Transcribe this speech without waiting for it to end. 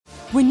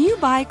When you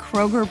buy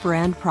Kroger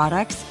brand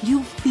products,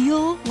 you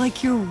feel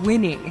like you're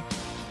winning.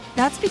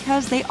 That's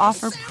because they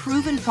offer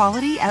proven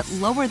quality at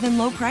lower than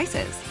low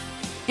prices.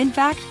 In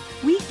fact,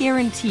 we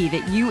guarantee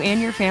that you and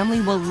your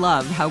family will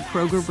love how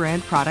Kroger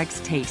brand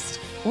products taste,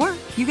 or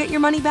you get your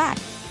money back.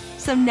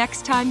 So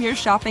next time you're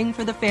shopping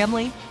for the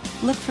family,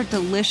 look for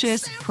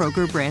delicious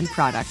Kroger brand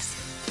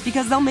products,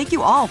 because they'll make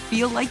you all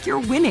feel like you're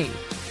winning.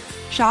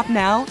 Shop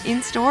now,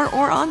 in-store,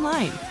 or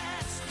online.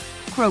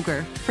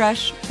 Kroger,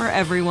 fresh for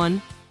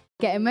everyone.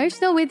 Get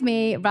emotional with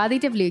me, Radhi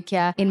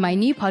Devlukia, in my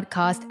new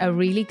podcast, A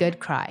Really Good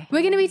Cry. We're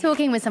going to be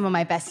talking with some of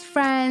my best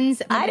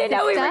friends. I didn't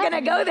know we were going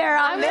to go there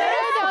on this.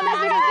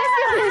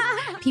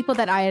 People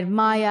that I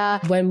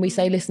admire. When we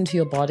say listen to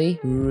your body,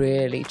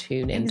 really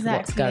tune into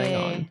what's going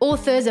on.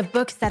 Authors of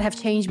books that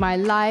have changed my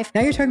life.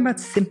 Now you're talking about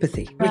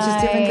sympathy, which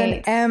is different than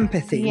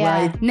empathy,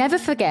 right? Never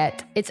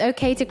forget, it's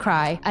okay to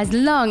cry as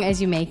long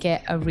as you make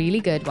it a really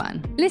good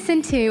one.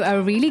 Listen to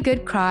A Really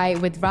Good Cry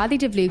with Radhi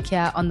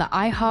Devlukia on the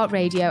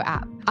iHeartRadio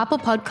app, Apple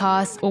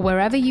Podcasts, or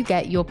wherever you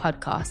get your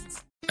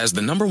podcasts. As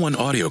the #1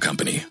 audio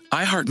company,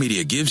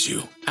 iHeartMedia gives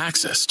you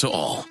access to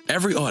all.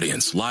 Every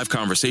audience, live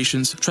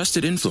conversations,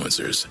 trusted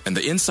influencers, and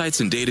the insights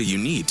and data you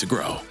need to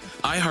grow.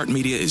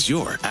 iHeartMedia is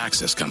your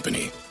access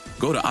company.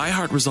 Go to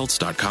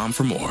iHeartResults.com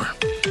for more.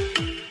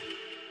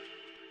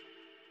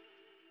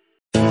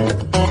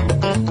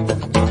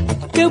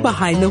 Go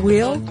behind the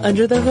wheel,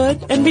 under the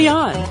hood, and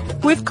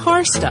beyond with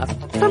Car Stuff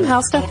from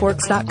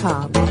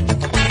HowStuffWorks.com.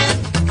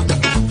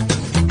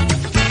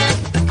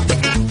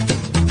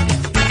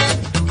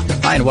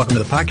 Hi, and welcome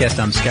to the podcast.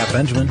 I'm Scott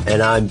Benjamin.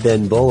 And I'm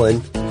Ben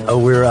Bolin.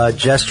 We're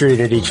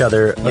gesturing at each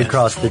other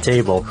across the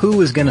table.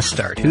 Who is going to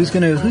start? Who's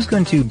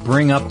going to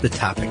bring up the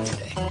topic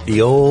today?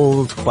 The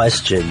old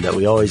question that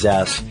we always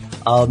ask.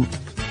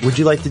 Would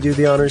you like to do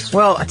the honors?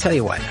 Well, I tell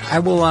you what,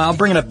 I'll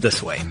bring it up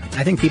this way.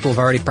 I think people have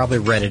already probably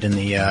read it in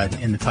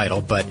the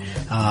title, but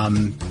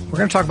we're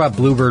going to talk about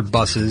Bluebird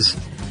buses.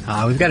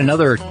 We've got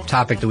another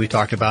topic that we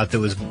talked about that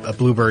was a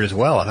Bluebird as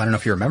well. I don't know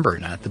if you remember or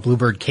not. The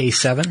Bluebird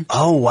K7.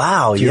 Oh,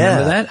 wow. Do you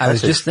remember that? I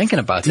was just thinking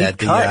about that.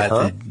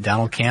 The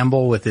Donald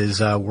Campbell with his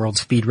world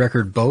speed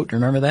record boat.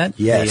 Remember that?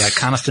 Yes. The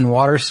Coniston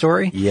Water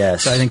story?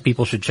 Yes. So I think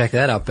people should check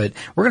that out. But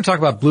we're going to talk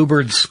about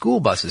Bluebird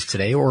school buses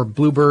today, or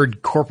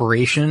Bluebird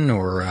Corporation,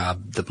 or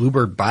the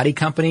Bluebird Body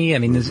Company. I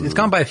mean, it's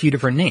gone by a few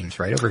different names,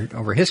 right,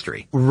 over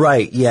history.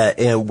 Right, yeah.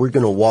 And we're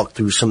going to walk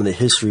through some of the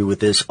history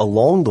with this.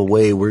 Along the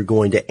way, we're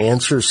going to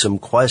answer some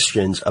questions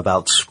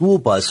about school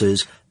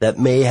buses that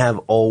may have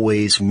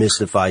always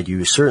mystified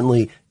you.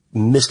 Certainly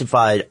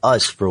mystified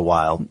us for a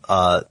while.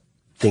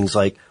 Things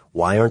like,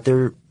 why aren't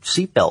there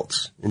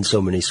seatbelts in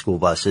so many school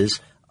buses?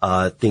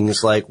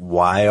 Things like,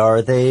 why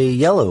are they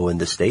yellow in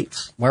the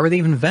States? Why were they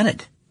even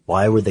invented?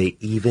 Why were they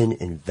even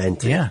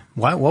invented? Yeah.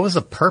 What was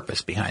the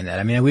purpose behind that?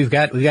 I mean, we've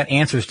got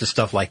answers to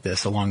stuff like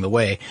this along the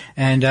way.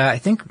 And, I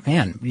think,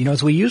 man,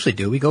 as we usually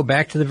do, we go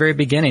back to the very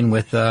beginning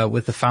with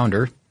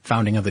the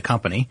founding of the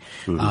company.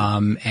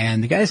 Mm-hmm.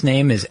 And the guy's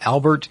name is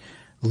Albert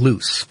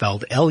Luce,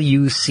 spelled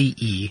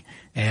L-U-C-E.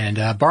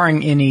 And,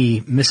 barring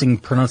any missing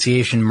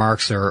pronunciation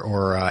marks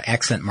or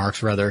accent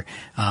marks rather,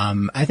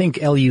 I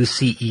think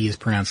L-U-C-E is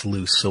pronounced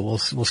loose. So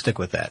we'll stick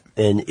with that.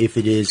 And if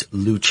it is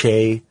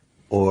Luce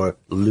or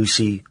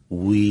Lucy,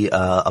 we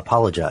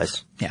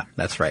apologize. Yeah,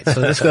 that's right.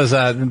 So this goes,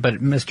 but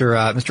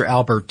Mr.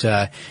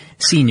 Albert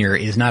Senior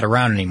is not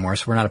around anymore,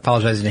 so we're not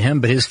apologizing to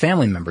him, but his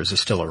family members are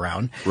still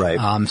around. Right.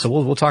 So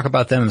we'll talk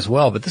about them as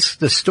well. But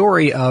the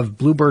story of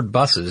Bluebird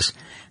buses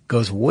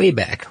goes way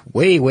back,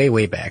 way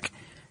back,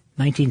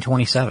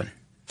 1927.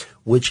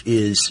 Which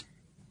is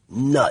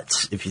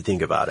nuts if you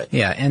think about it.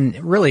 Yeah,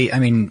 and really, I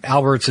mean,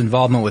 Albert's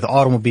involvement with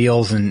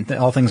automobiles and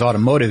all things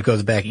automotive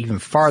goes back even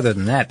farther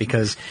than that,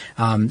 because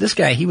this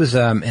guy, he was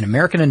an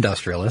American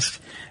industrialist.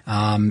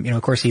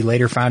 Of course, he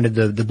later founded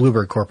the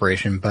Bluebird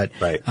Corporation, but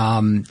right.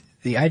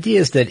 The idea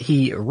is that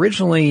he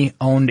originally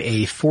owned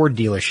a Ford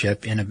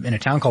dealership in a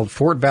town called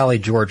Fort Valley,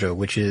 Georgia,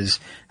 which is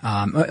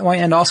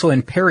and also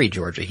in Perry,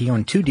 Georgia. He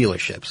owned 2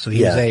 dealerships. So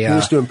he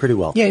was doing pretty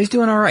well. Yeah, he was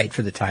doing all right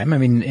for the time. I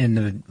mean, in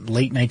the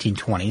late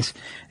 1920s.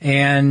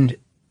 And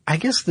I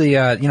guess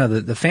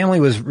the family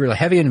was really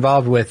heavy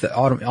involved with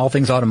all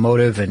things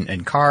automotive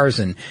and cars,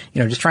 and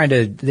just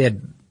they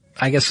had,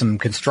 I guess, some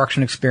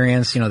construction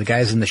experience, the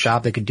guys in the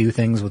shop that could do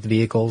things with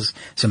vehicles,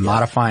 some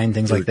modifying,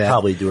 things like that.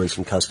 Probably doing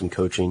some custom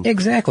coaching.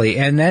 Exactly.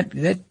 And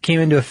that came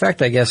into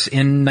effect, I guess,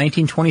 in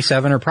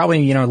 1927, or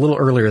probably, a little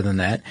earlier than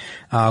that,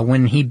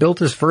 when he built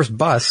his first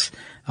bus.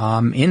 In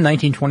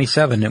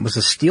 1927, it was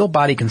a steel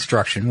body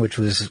construction, which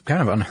was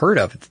kind of unheard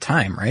of at the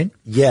time, right?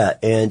 Yeah,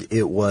 and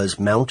it was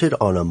mounted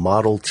on a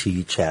Model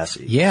T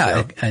chassis. Yeah,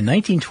 a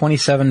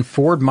 1927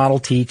 Ford Model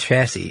T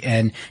chassis,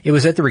 and it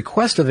was at the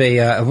request of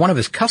one of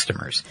his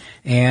customers,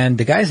 and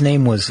the guy's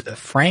name was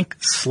Frank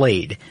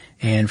Slade.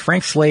 And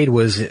Frank Slade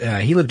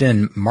he lived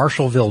in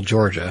Marshallville,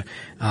 Georgia,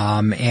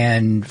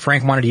 and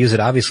Frank wanted to use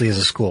it obviously as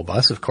a school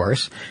bus, of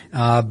course,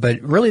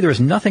 but really there was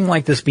nothing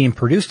like this being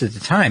produced at the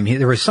time.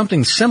 There was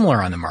something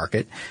similar on the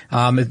market,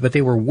 but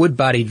they were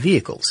wood-bodied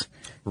vehicles.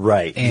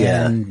 Right.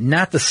 And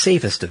not the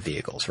safest of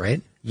vehicles,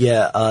 right?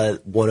 Yeah,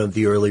 one of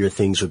the earlier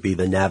things would be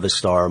the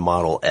Navistar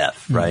Model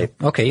F, right?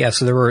 Okay, yeah,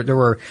 so there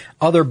were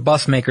other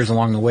bus makers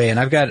along the way, and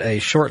I've got a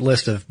short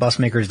list of bus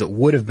makers that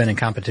would have been in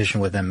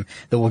competition with them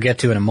that we'll get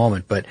to in a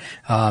moment, but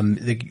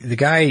the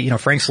guy,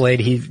 Frank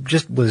Slade, he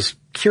just was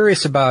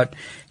curious about,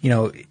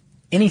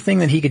 anything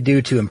that he could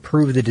do to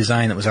improve the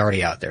design that was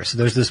already out there. So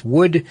there's this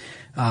wood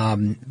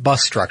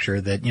bus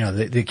structure that,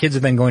 the kids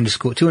have been going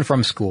to and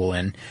from school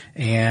in,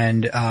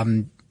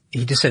 and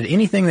he just said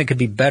anything that could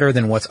be better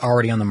than what's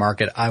already on the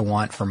market, I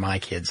want for my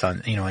kids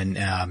in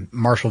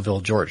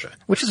Marshallville, Georgia,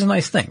 which is a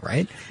nice thing,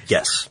 right?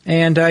 Yes.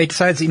 And he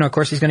decides, of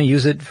course, he's going to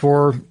use it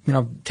for,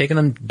 taking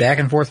them back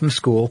and forth from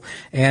school.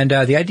 And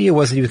the idea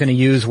was that he was going to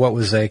use what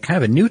was a kind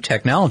of a new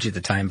technology at the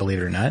time, believe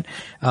it or not,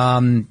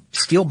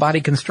 steel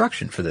body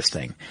construction for this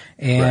thing.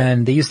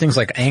 And they used things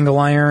like angle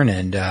iron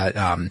and,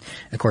 of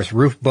course,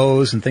 roof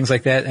bows and things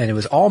like that. And it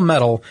was all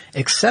metal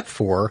except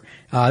for,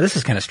 this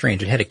is kind of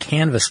strange, it had a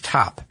canvas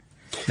top.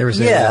 I was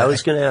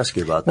going to ask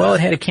you about that. Well,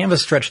 it had a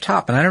canvas stretch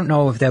top, and I don't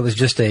know if that was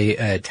just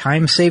a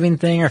time-saving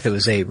thing, or if it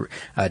was a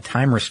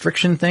time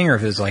restriction thing, or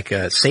if it was like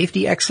a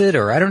safety exit,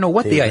 or I don't know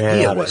what the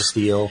idea was.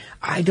 Steel.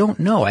 I don't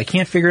know. I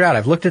can't figure it out.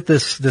 I've looked at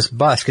this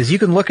bus, because you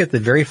can look at the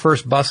very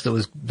first bus that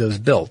was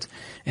built.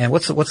 And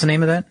what's the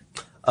name of that?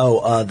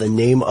 The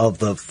name of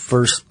the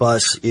first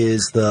bus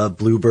is the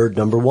Bluebird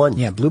No. 1.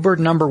 Yeah, Bluebird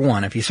No.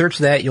 1. If you search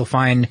that, you'll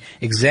find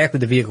exactly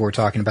the vehicle we're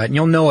talking about, and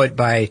you'll know it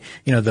by,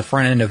 the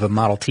front end of a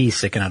Model T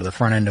sticking out of the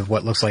front end of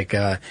what looks like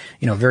a,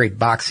 very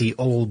boxy,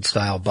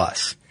 old-style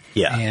bus.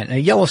 Yeah. And a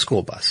yellow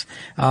school bus.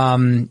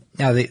 Now,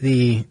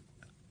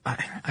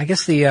 I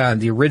guess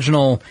the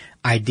original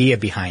idea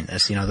behind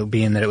this,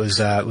 being that it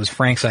was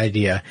Frank's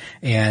idea,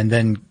 and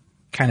then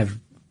kind of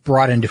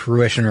brought into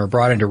fruition or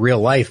brought into real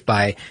life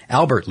by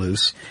Albert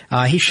Luce.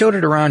 He showed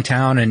it around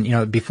town,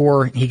 and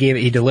before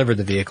he delivered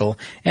the vehicle,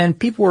 and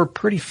people were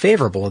pretty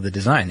favorable of the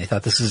design. They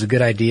thought this is a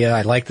good idea.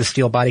 I like the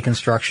steel body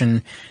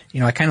construction.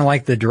 I kind of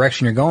like the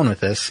direction you're going with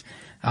this.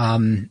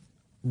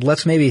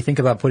 Let's maybe think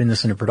about putting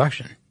this into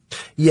production.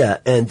 Yeah,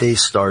 and they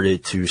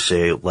started to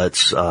say,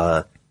 let's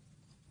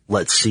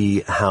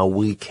see how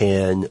we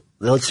can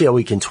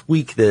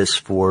tweak this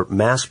for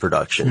mass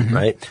production,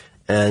 right?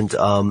 And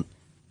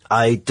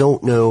I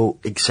don't know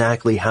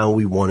exactly how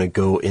we want to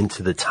go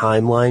into the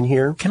timeline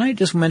here. Can I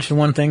just mention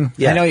one thing?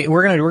 Yeah. I know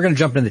we're gonna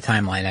jump into the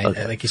timeline.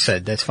 Okay. Like you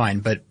said, that's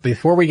fine. But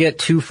before we get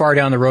too far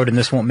down the road, and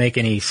this won't make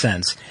any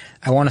sense,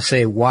 I want to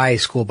say why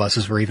school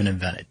buses were even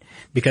invented.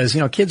 Because,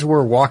 kids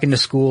were walking to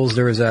schools.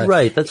 There was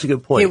right, that's a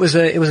good point. It was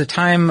a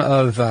time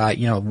of,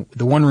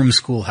 the one-room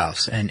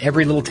schoolhouse, and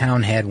every little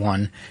town had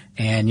one.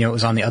 And, it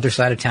was on the other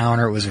side of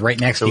town, or it was right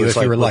next to you if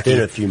you were lucky.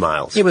 Within a few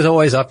miles. It was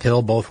always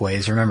uphill both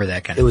ways. Remember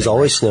that kind of thing. It was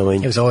always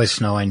snowing. It was always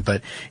snowing,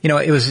 but,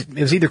 it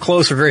was either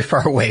close or very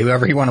far away,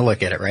 however you want to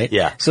look at it, right?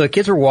 Yeah. So the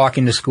kids were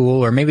walking to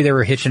school, or maybe they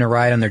were hitching a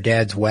ride on their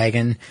dad's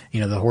wagon,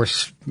 the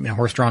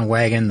horse-drawn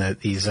wagon,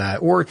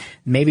 or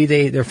maybe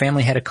their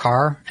family had a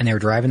car and they were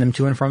driving them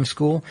to and from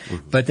school.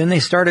 Mm-hmm. But then they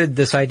started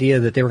this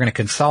idea that they were going to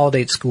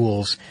consolidate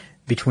schools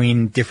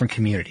between different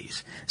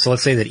communities. So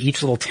let's say that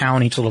each little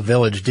town, each little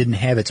village didn't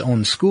have its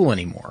own school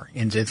anymore,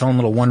 its own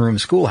little one-room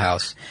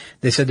schoolhouse.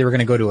 They said they were going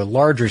to go to a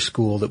larger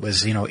school that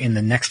was, in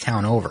the next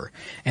town over.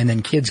 And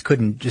then kids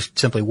couldn't just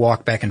simply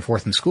walk back and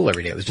forth from school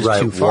every day. It was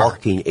just too far.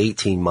 Walking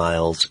 18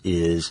 miles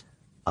is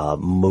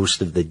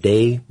most of the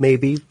day,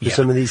 maybe, for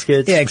some of these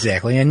kids. Yeah,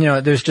 exactly. And,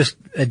 there's just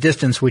a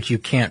distance which you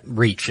can't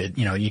reach it.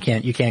 You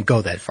can't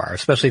go that far,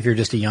 especially if you're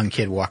just a young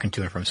kid walking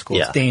to and from school.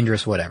 Yeah. It's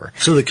dangerous, whatever.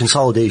 So the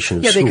consolidation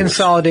of schools. They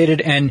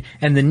consolidated, and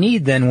the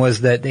need then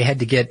was that they had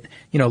to get,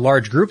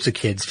 large groups of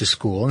kids to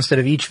school instead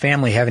of each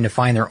family having to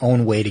find their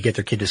own way to get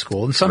their kid to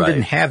school. And some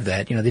didn't have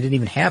that. They didn't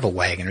even have a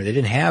wagon, or they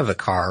didn't have a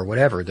car, or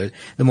whatever. The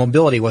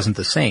mobility wasn't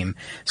the same.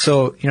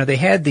 So, they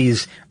had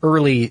these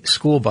early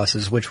school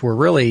buses, which were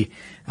really,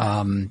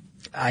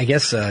 I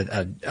guess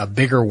a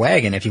bigger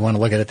wagon, if you want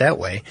to look at it that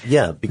way.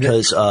 Yeah,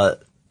 because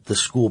the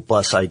school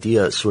bus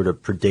idea sort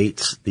of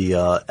predates the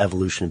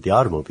evolution of the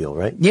automobile,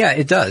 right? Yeah,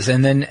 it does.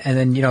 And then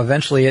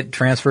eventually it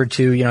transferred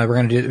to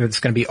it's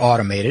going to be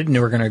automated, and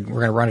we're going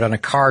to run it on a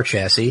car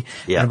chassis,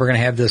 and we're going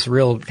to have this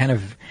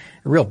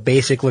real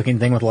basic looking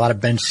thing with a lot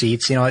of bench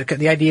seats.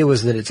 The idea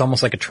was that it's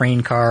almost like a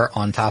train car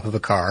on top of a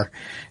car.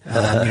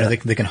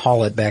 They can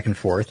haul it back and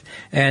forth.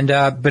 And,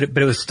 but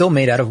it was still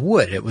made out of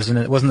wood. It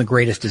wasn't the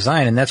greatest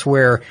design. And that's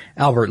where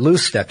Albert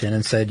Luce stepped in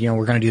and said,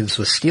 we're going to do this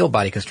with steel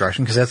body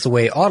construction because that's the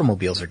way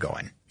automobiles are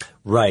going.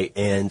 Right.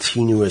 And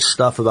he knew his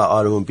stuff about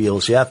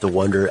automobiles. You have to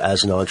wonder,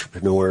 as an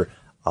entrepreneur,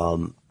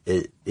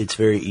 it's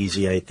very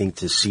easy, I think,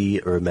 to see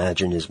or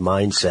imagine his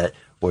mindset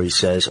where he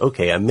says,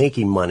 okay, I'm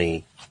making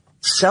money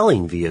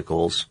selling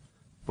vehicles,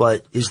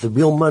 But is the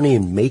real money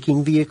in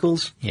making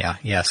vehicles?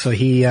 Yeah. So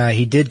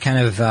he did kind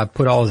of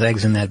put all his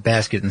eggs in that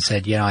basket and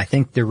said, I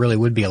think there really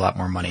would be a lot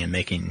more money in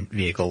making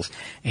vehicles.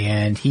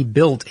 And he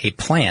built a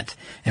plant,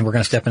 and we're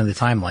going to step into the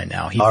timeline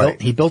now.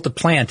 He built a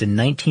plant in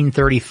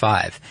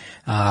 1935,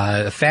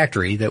 a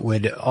factory that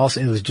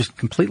it was just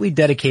completely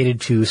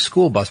dedicated to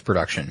school bus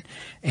production.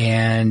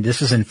 And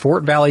this is in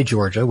Fort Valley,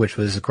 Georgia, which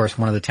was, of course,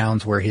 one of the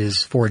towns where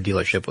his Ford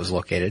dealership was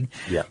located.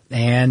 Yeah.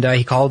 And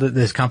he called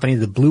this company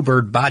the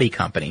Bluebird Body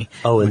Company.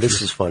 Oh, and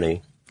this is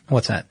funny.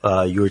 What's that?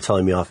 You were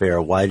telling me off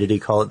air. Why did he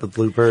call it the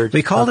Bluebird?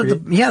 We called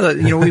it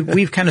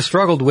we've kind of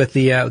struggled with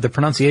the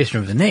pronunciation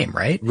of the name,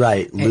 right?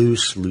 Right.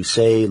 Luce, Luce.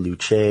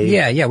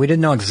 Yeah. We didn't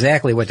know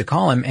exactly what to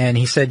call him. And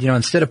he said,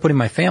 instead of putting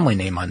my family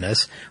name on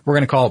this, we're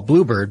going to call it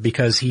Bluebird,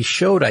 because he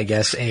showed, I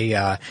guess,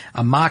 a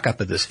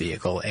mock-up of this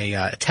vehicle,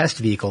 a test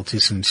vehicle to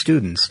some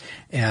students,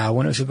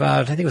 when it was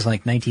about, I think it was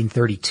like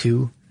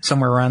 1932.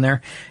 Somewhere around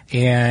there.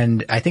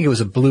 And I think it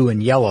was a blue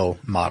and yellow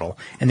model.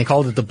 And they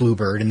called it the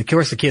Bluebird. And of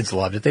course the kids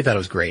loved it. They thought it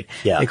was great.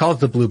 Yeah. They called it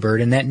the Bluebird,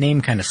 and that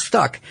name kind of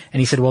stuck. And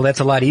he said, well, that's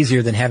a lot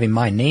easier than having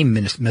my name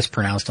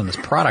mispronounced on this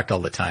product all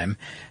the time.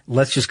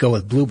 Let's just go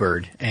with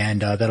Bluebird,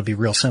 and that'll be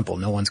real simple.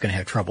 No one's going to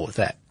have trouble with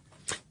that.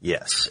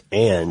 Yes,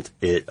 and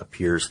it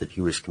appears that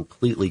he was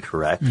completely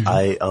correct.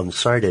 Mm-hmm. I'm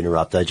sorry to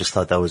interrupt. I just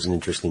thought that was an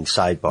interesting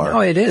sidebar. No,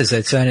 it is.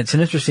 It's an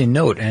interesting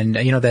note. And,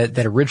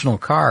 that original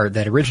car,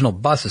 that original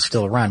bus is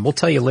still around. We'll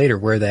tell you later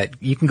where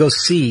you can go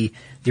see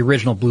the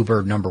original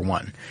Bluebird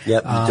 #1.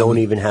 Yep, you don't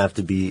even have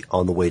to be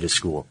on the way to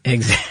school.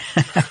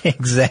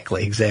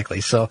 Exactly.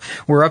 So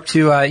we're up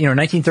to,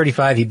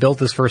 1935, he built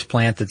his first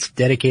plant that's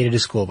dedicated to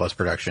school bus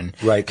production.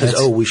 Right,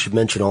 because, we should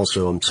mention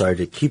also, I'm sorry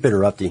to keep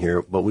interrupting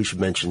here, but we should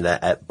mention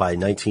that by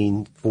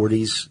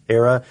 1940s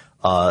era,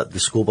 the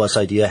school bus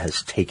idea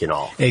has taken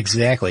off.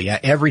 Exactly. Yeah,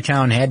 every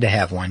town had to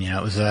have one.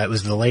 It was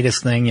the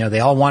latest thing. They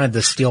all wanted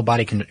the steel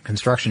body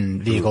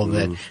construction vehicle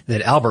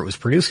that Albert was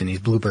producing, these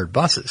Bluebird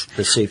buses.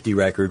 The safety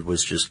record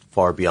was just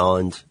far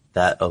beyond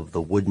that of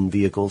the wooden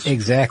vehicles.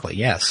 Exactly.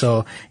 Yeah.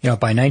 So,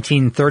 by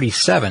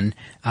 1937,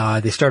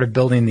 they started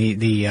building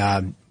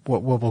the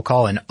what we'll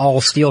call an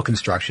all steel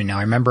construction. Now,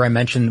 I remember I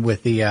mentioned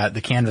with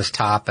the canvas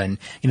top, and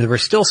there were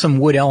still some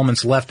wood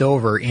elements left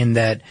over in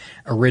that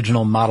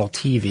original Model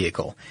T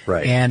vehicle.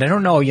 Right. And I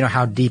don't know,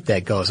 how deep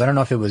that goes. I don't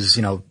know if it was,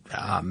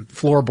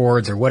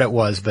 floorboards or what it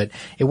was, but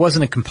it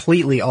wasn't a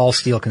completely all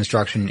steel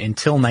construction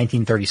until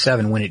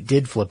 1937, when it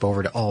did flip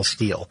over to all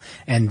steel.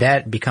 And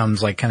that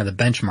becomes like kind of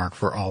the benchmark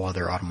for all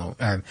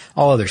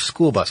other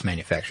school bus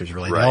manufacturers,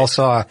 really. Right. They all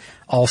saw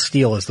all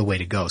steel as the way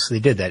to go. So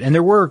they did that. And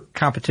there were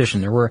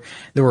competition. There were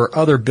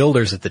other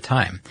builders at the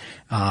time.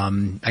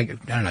 I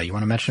don't know. You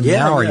want to mention them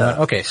now? Yeah.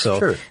 Okay. So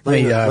sure.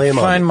 let me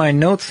find my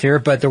notes here,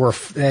 but there were,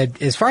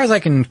 as far as I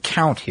can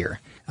count here,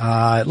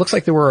 it looks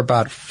like there were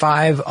about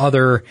 5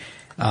 other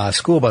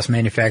school bus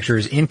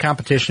manufacturers in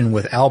competition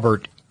with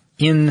Albert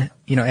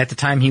at the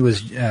time he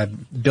was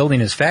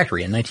building his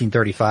factory in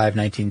 1935,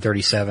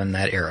 1937,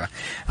 that era.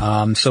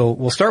 So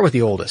we'll start with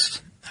the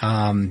oldest.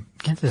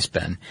 Get this,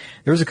 Ben.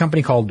 There was a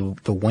company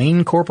called the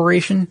Wayne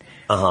Corporation.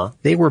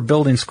 They were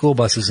building school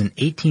buses in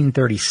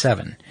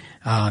 1837.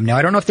 Now,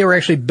 I don't know if they were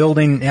actually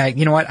building,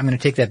 you know what, I'm going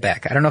to take that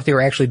back. I don't know if they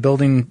were actually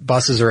building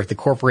buses or if the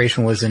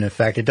corporation was in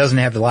effect. It doesn't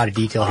have a lot of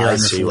detail here on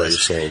this list. What you're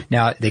saying.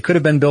 Now, they could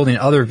have been building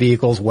other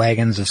vehicles,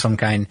 wagons of some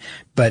kind,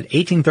 but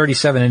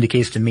 1837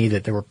 indicates to me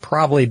that they were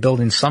probably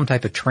building some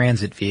type of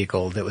transit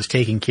vehicle that was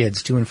taking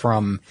kids to and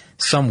from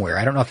somewhere.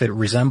 I don't know if it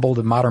resembled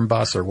a modern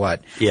bus or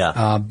what.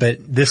 Yeah. But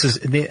this is,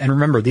 and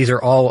remember, these are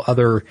all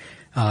other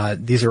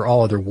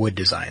wood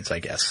designs, I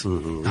guess.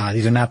 Mm-hmm.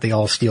 These are not the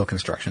all steel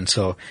construction.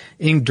 So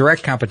in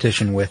direct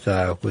competition with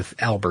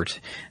Albert.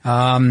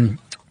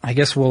 I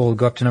guess we'll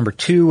go up to number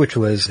 2, which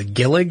was the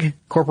Gillig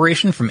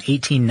Corporation from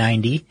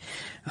 1890.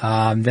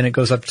 Then it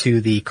goes up to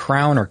the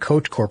Crown or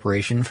Coach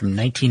Corporation from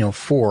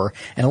 1904.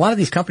 And a lot of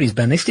these companies,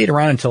 Ben, they stayed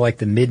around until like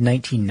the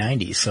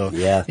mid-1990s. So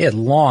yeah, they had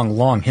long,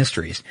 long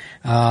histories.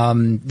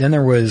 Then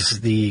there was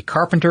the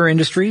Carpenter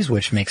Industries,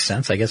 which makes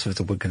sense, I guess, if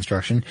it's a wood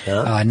construction.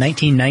 Yeah.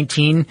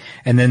 1919.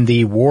 And then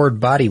the Ward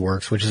Body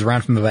Works, which is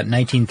around from about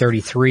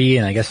 1933.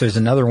 And I guess there's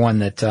another one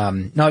that,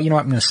 no, you know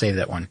what? I'm going to save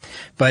that one.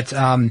 But,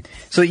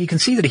 so you can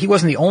see that he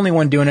wasn't the only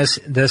one doing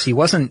this. He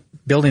wasn't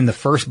building the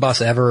first bus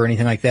ever or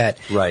anything like that.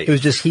 Right. It was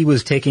just he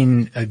was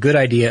taking a good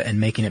idea and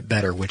making it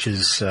better, which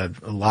is a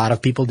lot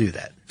of people do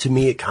that. To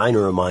me, it kind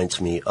of reminds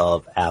me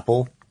of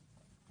Apple,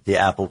 the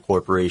Apple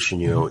Corporation.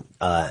 You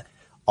know,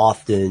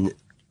 often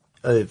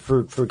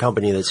for a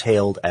company that's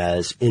hailed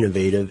as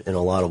innovative in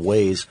a lot of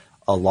ways,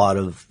 a lot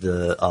of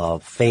the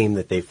fame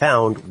that they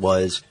found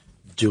was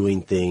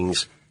doing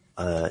things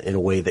in a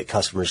way that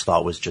customers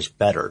thought was just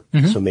better.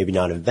 So maybe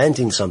not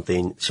inventing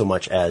something so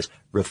much as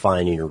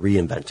refining or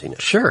reinventing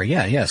it. Sure,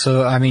 yeah.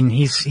 So, I mean,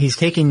 he's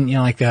taking,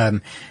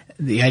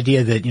 the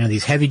idea that,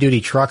 these heavy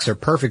duty trucks are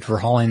perfect for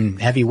hauling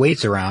heavy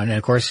weights around. And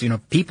of course,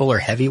 people are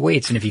heavy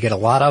weights. And if you get a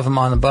lot of them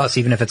on the bus,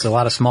 even if it's a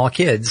lot of small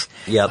kids,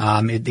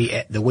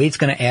 the weight's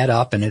going to add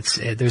up. And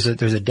there's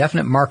a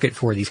definite market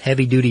for these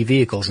heavy duty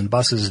vehicles, and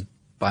buses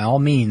by all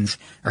means,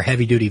 are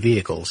heavy-duty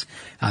vehicles.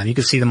 You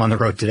can see them on the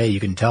road today. You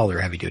can tell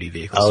they're heavy-duty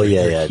vehicles. Oh,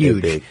 they're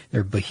huge. They're big.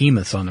 They're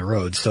behemoths on the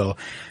road. So,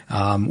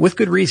 with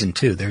good reason,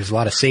 too. There's a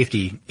lot of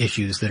safety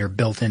issues that are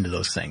built into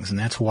those things, and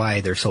that's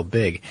why they're so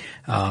big.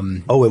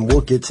 And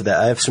we'll get to that.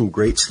 I have some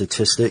great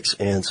statistics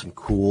and some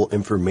cool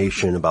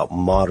information about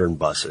modern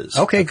buses.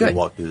 Okay, good.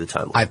 Walk through the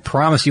timeline. I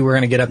promise you we're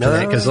going to get up to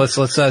that, because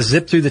let's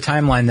zip through the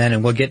timeline then,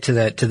 and we'll get to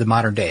the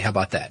modern day. How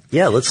about that?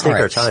 Yeah, let's take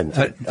our time.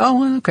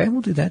 Okay,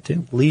 we'll do that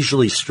too.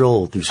 Leisurely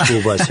stroll through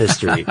school bus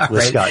history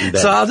with Scott and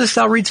Ben. So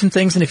I'll read some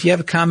things, and if you have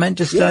a comment,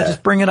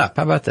 just bring it up.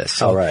 How about this?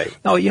 So, all right.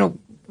 Oh, I'm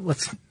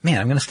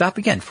going to stop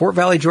again. Fort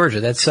Valley, Georgia.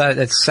 That's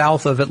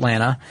south of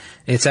Atlanta.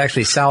 It's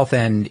actually south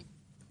and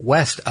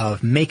west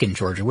of Macon,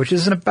 Georgia, which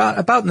is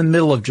about in the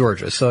middle of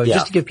Georgia. So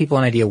just to give people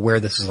an idea where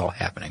this is all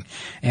happening,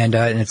 and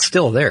it's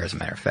still there, as a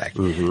matter of fact.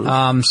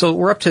 Mm-hmm. So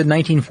we're up to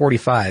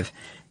 1945.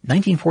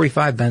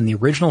 1945, Ben, the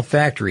original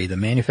factory, the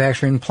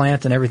manufacturing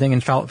plant and everything in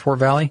Fort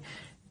Valley,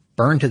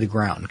 burned to the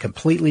ground,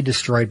 completely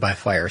destroyed by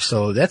fire.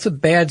 So that's a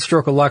bad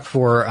stroke of luck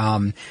for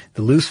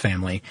the Luce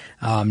family.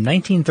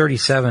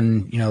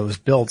 1937, it was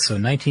built. So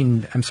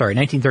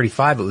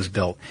 1935 it was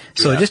built.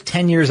 So just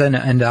 10 years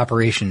into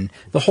operation,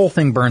 the whole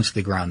thing burns to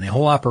the ground. The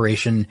whole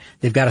operation,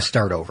 they've got to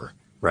start over.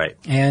 Right.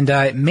 And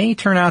it may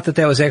turn out that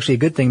was actually a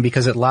good thing,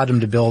 because it allowed them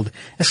to build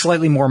a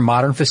slightly more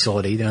modern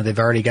facility. They've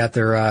already got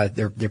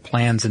their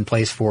plans in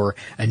place for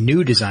a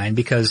new design,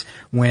 because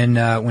when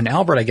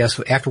Albert, I guess,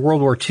 after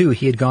World War II,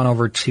 he had gone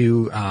over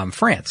to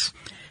France,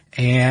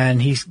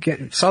 and he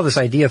saw this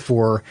idea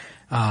for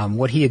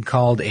what he had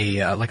called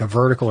a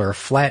vertical or a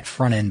flat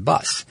front end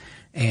bus.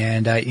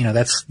 And,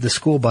 that's the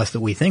school bus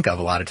that we think of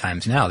a lot of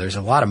times now. There's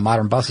a lot of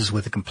modern buses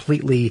with a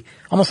completely,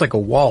 almost like a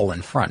wall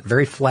in front,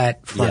 very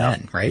flat front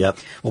end, right? Yep.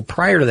 Well,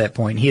 prior to that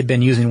point, he had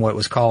been using what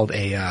was called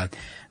a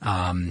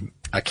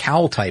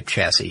cowl type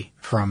chassis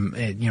from,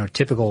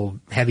 typical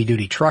heavy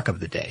duty truck of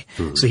the day.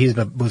 Mm-hmm. So he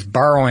was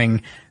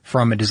borrowing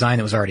from a design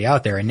that was already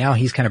out there, and now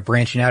he's kind of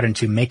branching out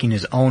into making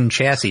his own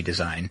chassis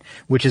design,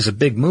 which is a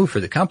big move for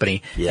the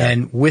company. Yeah.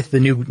 And with the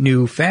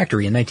new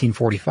factory in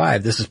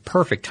 1945, this is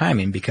perfect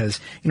timing,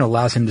 because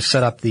allows him to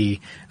set up the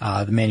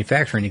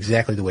manufacturing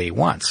exactly the way he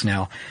wants.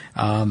 Now,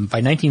 by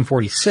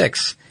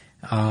 1946,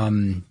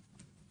 the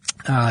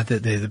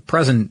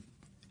present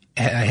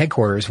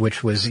headquarters,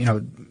 which was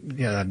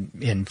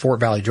in Fort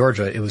Valley,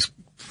 Georgia, it was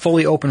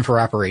fully open for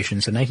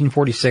operations. In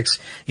 1946,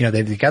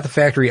 they've got the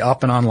factory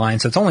up and online.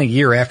 So it's only a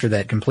year after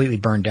that completely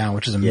burned down,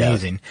 which is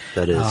amazing.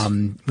 Yeah, that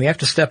is. We have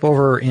to step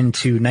over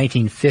into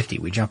 1950.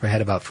 We jump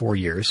ahead about 4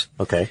 years.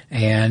 Okay.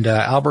 And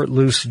Albert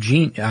Luce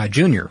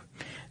Jr.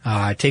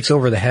 Takes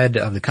over the head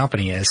of the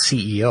company as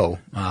CEO,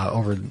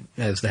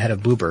 as the head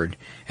of Bluebird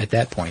at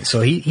that point.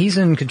 So he's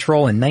in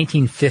control in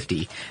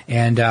 1950.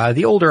 And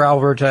the older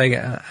Albert,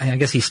 I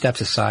guess he steps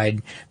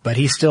aside, but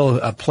he's still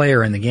a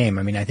player in the game.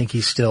 I mean, I think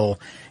he's still,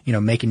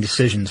 making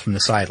decisions from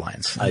the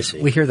sidelines. I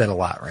see. We hear that a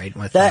lot, right?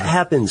 That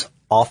happens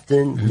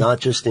often,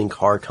 not just in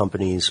car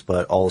companies,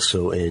 but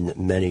also in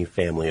many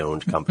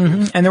family-owned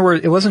companies. Mm-hmm.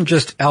 And it wasn't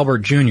just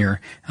Albert Jr.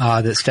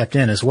 That stepped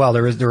in as well.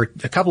 There were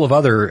a couple of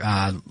other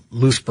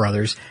Luce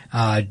brothers.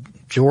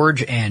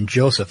 George and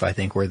Joseph, I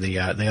think, were the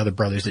other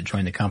brothers that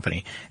joined the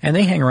company, and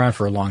they hang around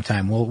for a long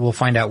time. We'll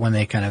find out when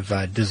they kind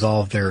of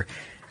dissolve their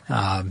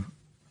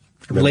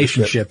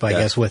relationship, I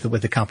guess, with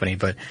the company.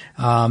 But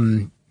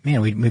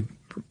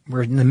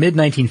we're in the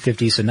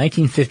mid-1950s, so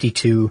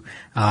 1952,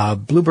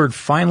 Bluebird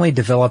finally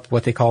developed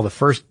what they call the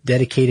first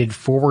dedicated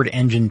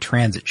forward-engine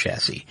transit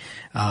chassis.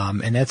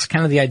 And that's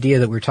kind of the idea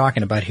that we're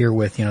talking about here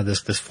with,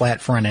 this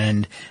flat front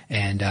end.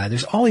 And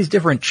there's all these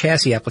different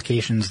chassis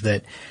applications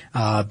that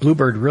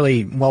Bluebird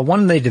really,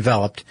 one they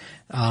developed.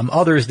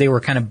 Others they were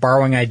kind of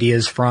borrowing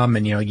ideas from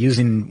and,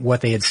 using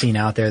what they had seen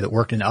out there that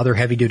worked in other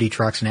heavy-duty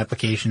trucks and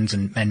applications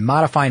and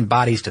modifying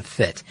bodies to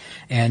fit.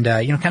 And,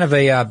 kind of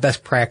a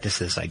best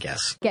practices, I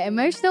guess. Get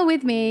emotional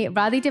with me,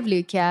 Radhi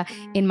Devlukia,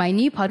 in my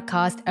new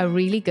podcast, A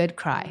Really Good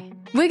Cry.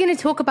 We're going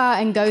to talk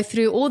about and go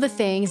through all the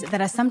things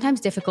that are sometimes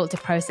difficult to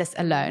process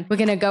alone. We're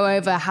going to go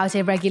over how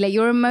to regulate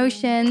your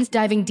emotions,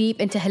 diving deep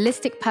into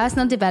holistic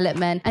personal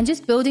development, and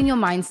just building your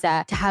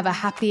mindset to have a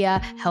happier,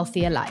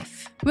 healthier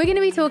life. We're going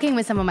to be talking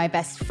with some of my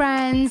best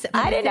friends.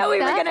 I didn't know we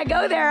were going to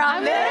go there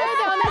on this.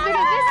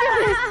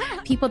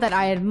 People that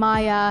I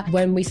admire.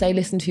 When we say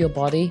listen to your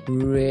body,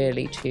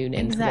 really tune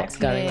into what's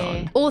going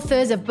on.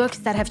 Authors of books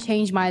that have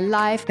changed my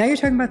life. Now you're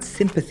talking about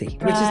sympathy,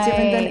 which is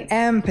different than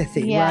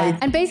empathy, right?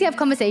 And basically have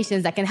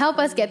conversations that can help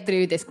us get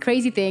through this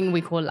crazy thing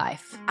we call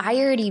life. I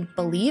already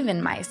believe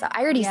in myself.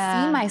 I already see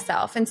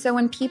myself. And so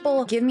when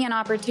people give me an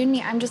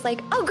opportunity, I'm just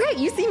like, oh, great,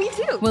 you see me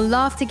too. We'll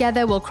laugh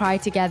together, we'll cry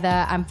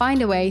together, and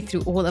find a way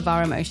through all of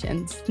our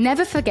emotions.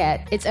 Never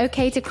forget, it's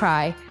okay to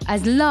cry,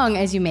 as long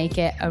as you make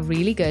it a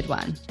really good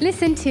one.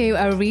 Listen to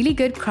A Really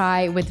Good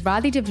Cry with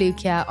Radhi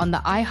Devlukia on the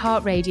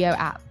iHeartRadio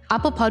app,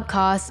 Apple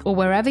Podcasts, or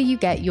wherever you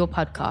get your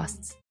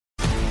podcasts.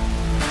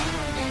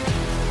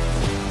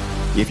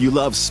 If you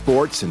love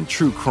sports and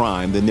true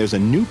crime, then there's a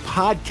new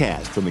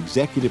podcast from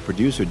executive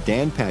producer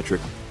Dan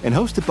Patrick and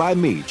hosted by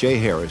me, Jay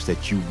Harris,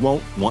 that you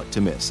won't want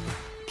to miss.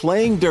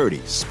 Playing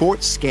Dirty: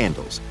 Sports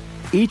Scandals.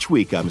 Each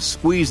week, I'm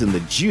squeezing the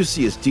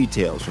juiciest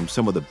details from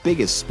some of the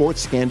biggest sports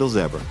scandals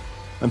ever.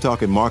 I'm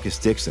talking Marcus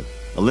Dixon,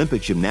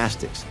 Olympic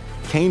gymnastics,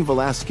 Cain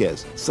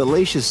Velasquez,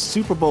 salacious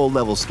Super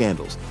Bowl-level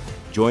scandals.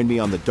 Join me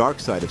on the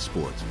dark side of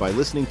sports by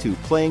listening to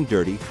Playing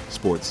Dirty: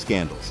 Sports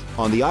Scandals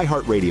on the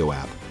iHeartRadio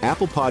app,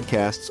 Apple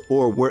Podcasts,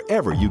 or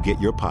wherever you get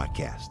your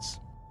podcasts.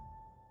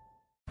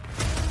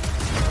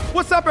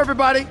 What's up,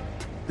 everybody?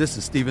 This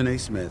is Stephen A.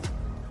 Smith.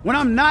 When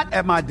I'm not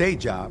at my day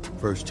job,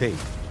 First Take,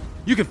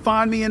 you can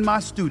find me in my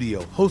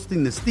studio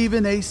hosting the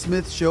Stephen A.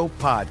 Smith Show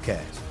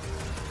podcast.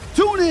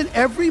 Tune in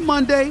every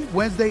Monday,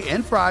 Wednesday,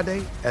 and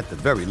Friday, at the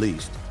very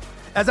least,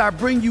 as I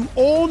bring you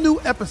all new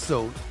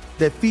episodes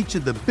that feature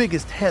the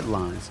biggest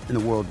headlines in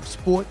the world of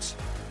sports,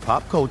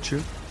 pop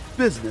culture,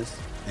 business,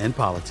 and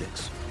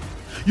politics.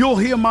 You'll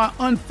hear my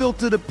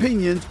unfiltered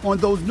opinions on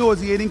those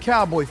nauseating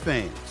Cowboy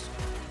fans,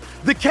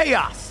 the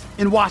chaos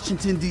in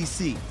Washington,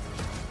 D.C.,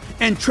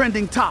 and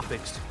trending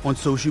topics on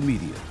social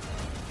media,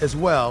 as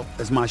well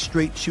as my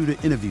straight shooter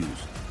interviews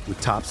with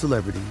top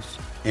celebrities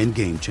and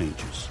game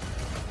changers.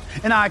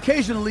 And I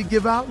occasionally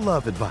give out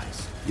love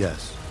advice.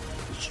 Yes,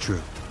 it's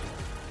true.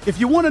 If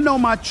you want to know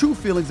my true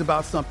feelings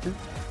about something,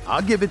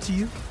 I'll give it to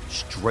you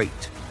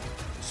straight.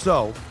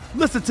 So,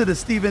 listen to the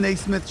Stephen A.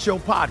 Smith Show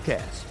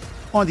podcast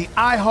on the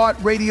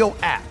iHeartRadio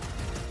app,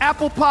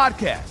 Apple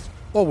Podcasts,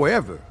 or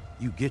wherever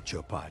you get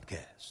your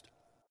podcast.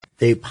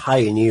 They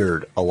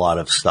pioneered a lot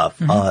of stuff.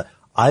 Mm-hmm.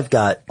 I've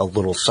got a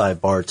little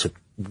sidebar to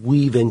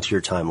weave into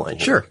your timeline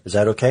here. Sure. Is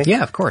that okay?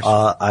 Yeah, of course.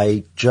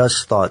 I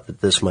just thought that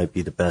this might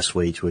be the best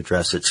way to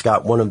address it.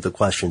 Scott, one of the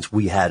questions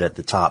we had at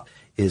the top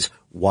is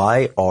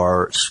why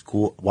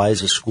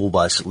is a school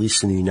bus, at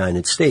least in the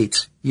United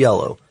States,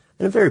 yellow?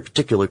 And a very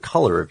particular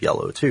color of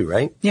yellow too,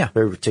 right? Yeah.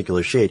 Very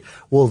particular shade.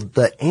 Well,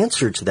 the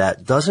answer to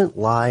that doesn't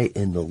lie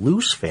in the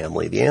Luce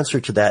family. The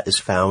answer to that is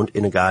found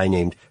in a guy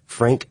named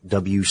Frank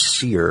W.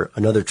 Cyr,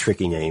 another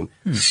tricky name,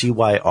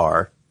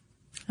 C-Y-R.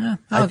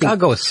 I'll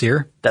go with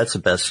Cyr. That's the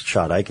best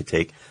shot I could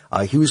take.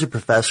 He was a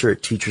professor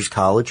at Teachers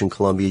College and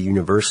Columbia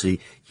University.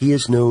 He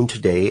is known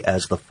today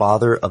as the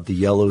father of the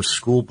yellow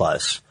school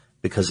bus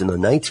because in the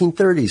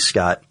 1930s,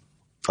 Scott,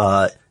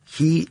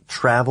 he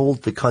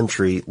traveled the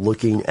country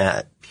looking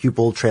at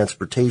pupil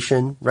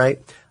transportation, right?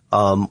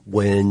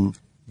 When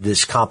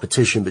this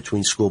competition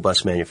between school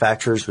bus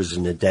manufacturers was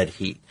in a dead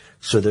heat.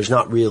 So there's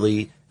not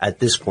really, at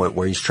this point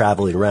where he's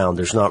traveling around,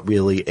 there's not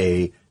really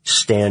a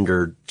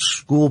standard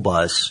school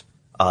bus.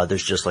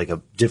 There's just like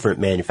different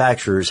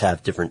manufacturers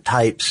have different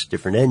types,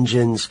 different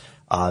engines,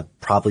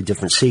 probably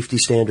different safety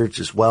standards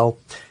as well.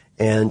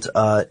 And,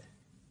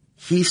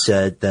 he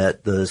said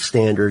that the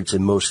standards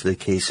in most of the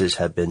cases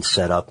have been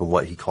set up in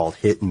what he called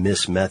hit and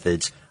miss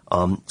methods.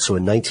 So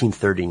in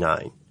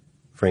 1939,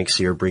 Frank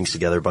Cyr brings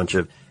together a bunch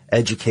of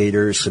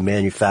educators, some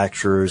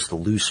manufacturers, the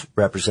Luce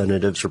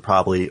representatives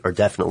are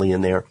definitely in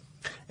there,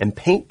 and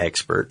paint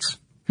experts,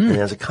 and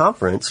has a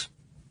conference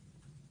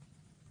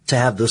to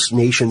have this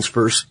nation's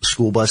first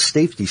school bus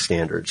safety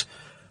standards.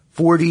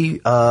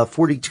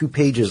 42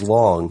 pages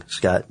long,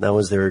 Scott, that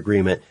was their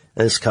agreement.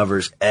 And this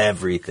covers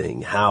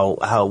everything.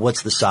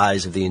 What's the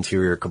size of the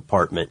interior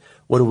compartment?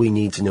 What do we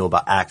need to know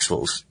about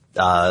axles?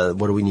 What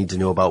do we need to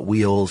know about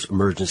wheels,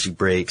 emergency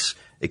brakes,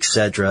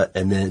 etc.?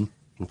 And then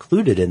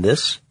included in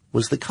this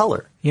was the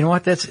color. You know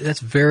what? That's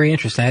very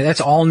interesting.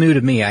 That's all new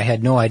to me. I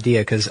had no idea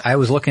because I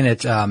was looking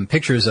at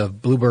pictures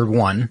of Bluebird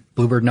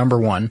number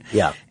 1.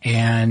 Yeah.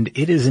 And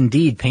it is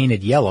indeed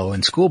painted yellow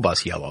and school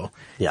bus yellow.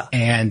 Yeah.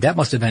 And that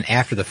must have been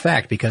after the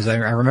fact because I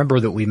remember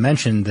that we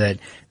mentioned that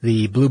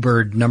the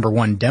Bluebird number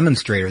 1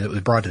 demonstrator that was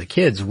brought to the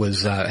kids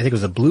was, I think it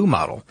was a blue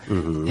model.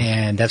 Mm-hmm.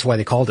 And that's why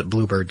they called it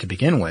Bluebird to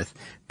begin with.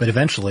 But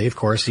eventually, of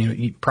course,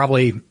 you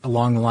probably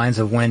along the lines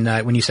of when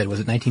you said,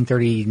 was it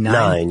 1939?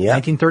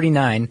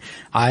 1939.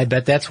 I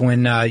bet that's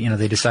when,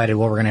 they decided,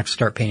 well, we're going to have to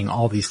start painting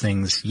all these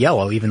things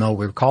yellow, even though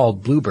we're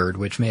called Bluebird,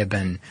 which may have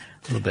been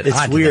a little bit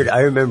odd. It's weird. I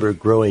remember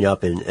growing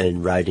up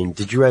and riding.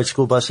 Did you ride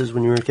school buses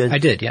when you were a kid? I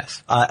did,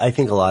 yes. I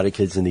think a lot of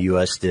kids in the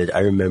U.S. did. I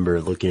remember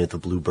looking at the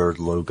Bluebird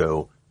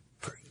logo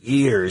for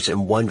years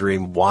and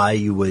wondering why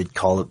you would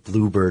call it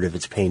Bluebird if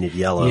it's painted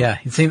yellow. Yeah.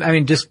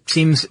 Just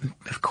seems,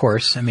 of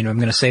course, I'm going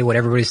to say what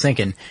everybody's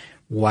thinking.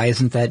 Why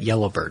isn't that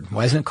Yellowbird?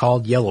 Why isn't it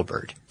called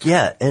Yellowbird?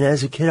 Yeah. And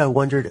as a kid, I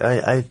wondered,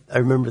 I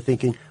remember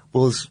thinking,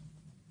 well,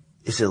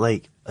 is it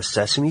like a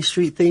Sesame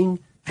Street thing?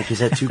 Like, is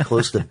that too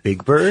close to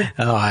Big Bird?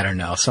 Oh, I don't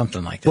know.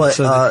 Something like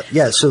that.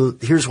 But, so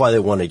here's why they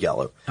wanted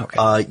yellow.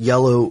 Okay.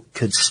 Yellow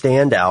could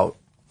stand out.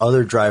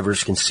 Other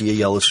drivers can see a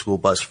yellow school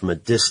bus from a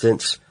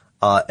distance,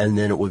 and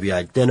then it would be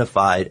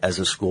identified as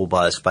a school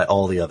bus by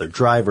all the other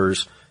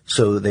drivers.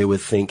 So they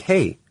would think,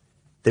 hey,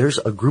 there's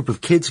a group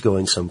of kids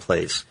going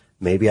someplace.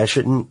 Maybe I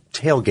shouldn't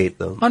tailgate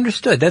them.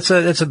 Understood. That's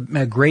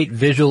a great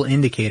visual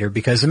indicator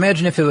because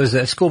imagine if it was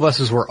school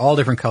buses were all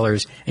different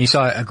colors and you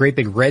saw a great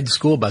big red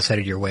school bus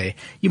headed your way.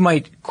 You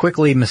might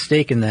quickly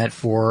mistaken that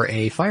for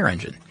a fire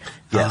engine.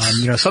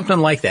 Yes. Something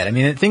like that. I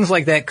mean, things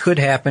like that could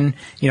happen.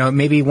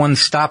 Maybe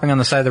one's stopping on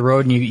the side of the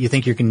road and you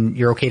think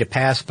you're okay to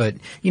pass, but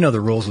the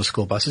rules with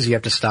school buses. You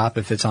have to stop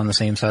if it's on the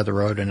same side of the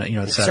road and,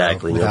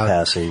 exactly, no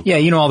passing.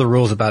 Yeah, all the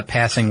rules about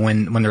passing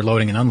when they're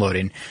loading and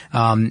unloading.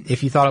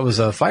 If you thought it was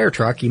a fire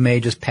truck, you may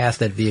just pass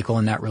that vehicle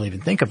and not really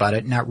even think about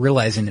it, not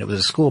realizing that it was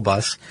a school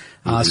bus.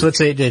 So it's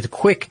a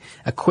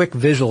quick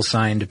visual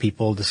sign to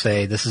people to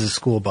say this is a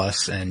school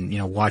bus and,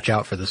 watch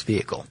out for this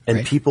vehicle. And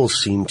right? people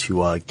seem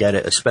to get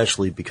it,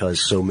 especially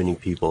because so many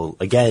people,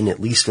 again, at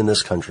least in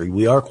this country,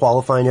 we are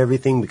qualifying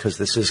everything because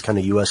this is kind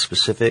of U.S.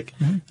 specific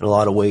in a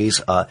lot of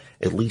ways.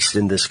 At least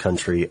in this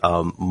country,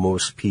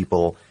 most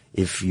people,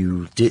 if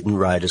you didn't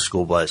ride a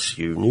school bus,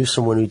 you knew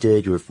someone who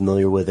did, you were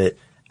familiar with it.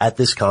 At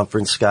this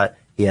conference, Scott,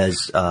 he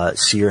has,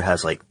 Sear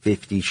has like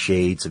 50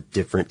 shades of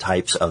different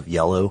types of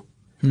yellow.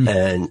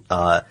 And,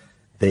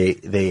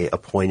 they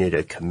appointed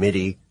a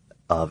committee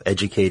of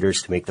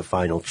educators to make the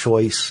final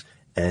choice.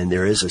 And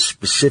there is a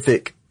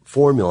specific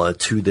formula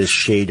to this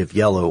shade of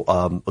yellow.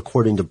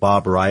 According to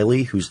Bob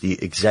Riley, who's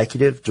the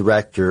executive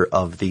director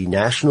of the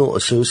National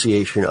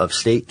Association of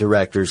State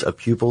Directors of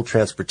Pupil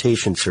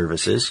Transportation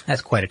Services.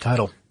 That's quite a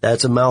title.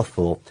 That's a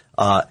mouthful.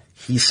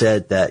 He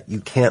said that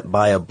you can't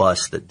buy a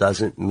bus that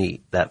doesn't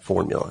meet that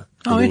formula.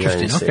 Oh,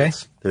 interesting. Okay.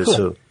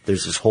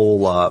 There's this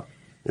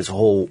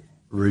whole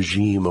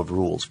regime of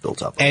rules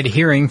built up.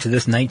 Adhering to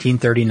this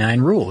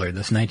 1939 rule, or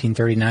this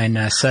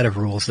 1939 set of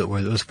rules that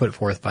was put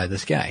forth by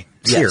this guy,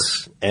 Sear.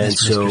 Yes. And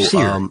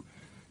so,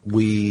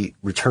 we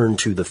return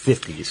to the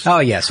 50s. Oh,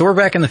 yeah. So we're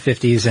back in the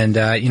 50s, and,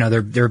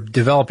 they're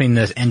developing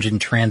this engine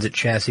transit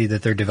chassis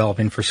that they're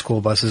developing for school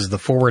buses. The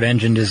forward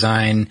engine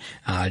design,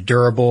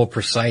 durable,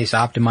 precise,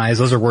 optimized.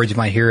 Those are words you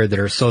might hear that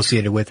are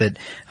associated with it.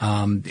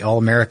 The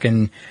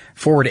All-American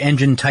forward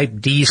engine type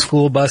D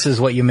school bus is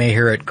what you may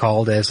hear it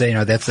called as,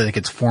 that's like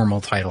its formal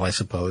title, I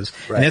suppose.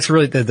 Right. And that's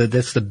really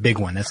that's the big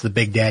one. That's the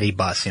big daddy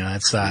bus.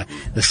 That's,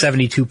 the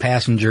 72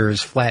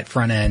 passengers, flat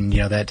front end,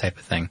 that type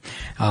of thing.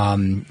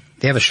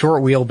 They have a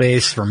short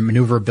wheelbase for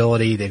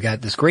maneuverability. They've got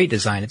this great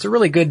design. It's a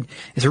really good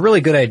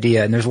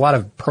idea, and there's a lot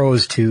of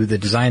pros to the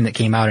design that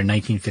came out in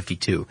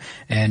 1952.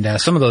 And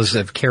some of those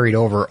have carried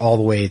over all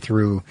the way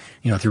through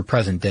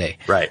present day.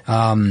 Right.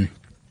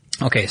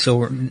 Okay, so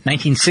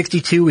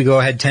 1962, we go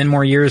ahead 10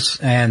 more years,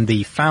 and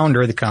the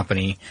founder of the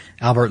company,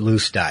 Albert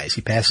Luce, dies.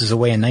 He passes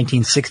away in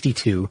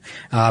 1962.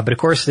 But of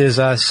course, his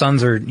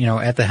sons are,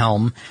 at the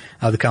helm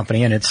of the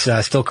company, and it's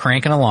still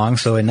cranking along.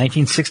 So in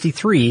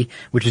 1963,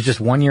 which is just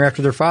 1 year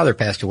after their father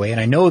passed away, and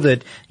I know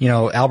that,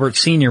 Albert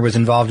Sr. was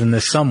involved in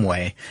this some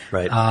way.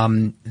 Right.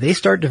 They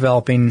start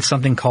developing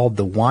something called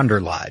the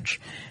Wander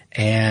Lodge.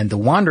 And the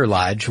Wander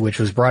Lodge, which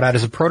was brought out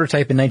as a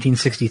prototype in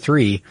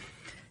 1963,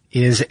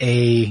 is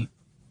a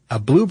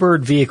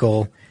Bluebird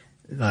vehicle,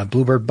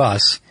 Bluebird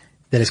bus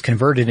that is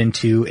converted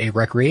into a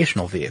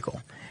recreational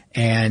vehicle.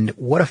 And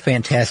what a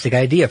fantastic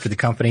idea for the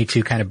company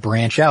to kind of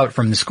branch out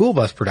from the school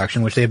bus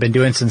production, which they've been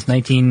doing since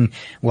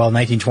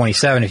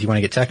 1927 if you want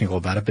to get technical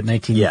about it, but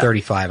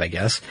 1935, I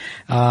guess.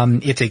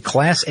 It's a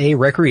Class A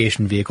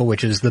recreation vehicle,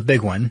 which is the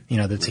big one,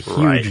 that's a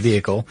huge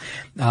vehicle.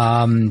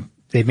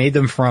 They made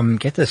them from,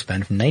 get this,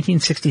 Ben, from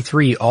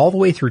 1963 all the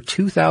way through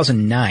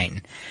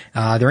 2009.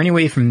 They're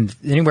anywhere from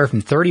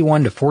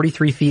 31 to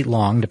 43 feet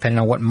long, depending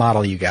on what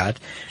model you got.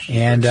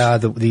 And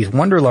these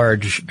Wander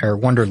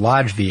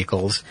Lodge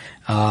vehicles,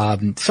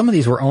 some of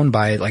these were owned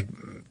by like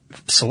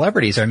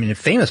celebrities. I mean,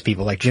 famous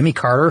people like Jimmy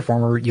Carter,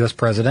 former U.S.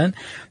 president.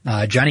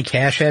 Johnny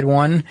Cash had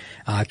one.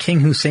 King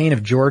Hussein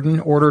of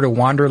Jordan ordered a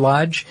Wander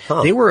Lodge.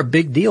 Huh. They were a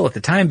big deal at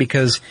the time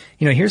because,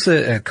 here's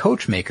a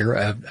coach maker,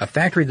 a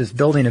factory that's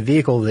building a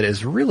vehicle that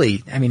is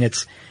really,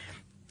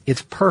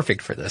 it's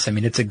perfect for this.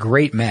 It's a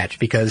great match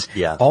because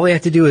all they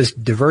have to do is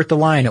divert the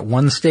line at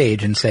one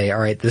stage and say, all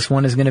right, this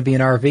one is going to be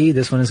an RV,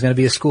 this one is going to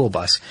be a school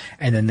bus.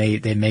 And then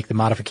they make the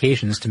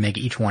modifications to make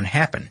each one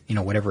happen,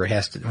 whatever it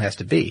has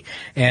to be.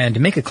 And to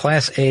make a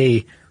Class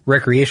A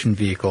recreation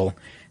vehicle,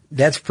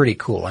 that's pretty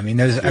cool.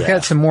 I've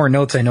got some more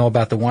notes I know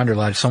about the Wander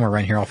Lodge somewhere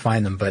around here. I'll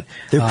find them, but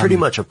they're pretty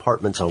much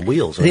apartments on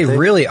wheels. They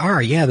really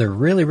are. Yeah, they're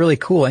really, really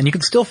cool. And you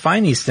can still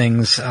find these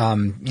things,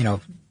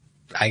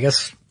 I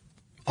guess,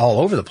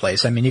 all over the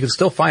place. You can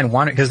still find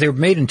Wander, because they were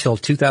made until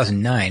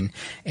 2009.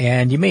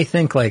 And you may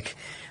think like,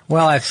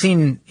 well, I've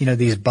seen,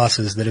 these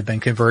buses that have been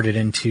converted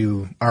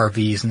into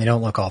RVs and they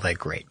don't look all that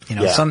great.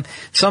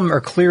 Some are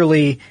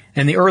clearly,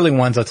 and the early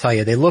ones, I'll tell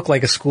you, they look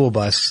like a school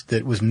bus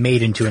that was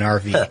made into an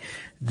RV.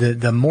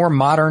 The more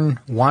modern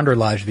Wander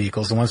Lodge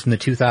vehicles, the ones from the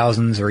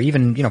 2000s or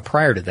even,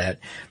 prior to that,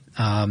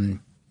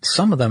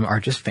 some of them are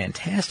just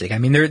fantastic.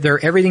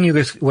 They're everything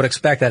you would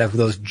expect out of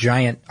those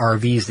giant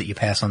RVs that you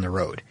pass on the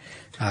road.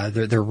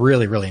 They're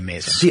really, really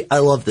amazing. See, I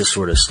love this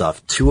sort of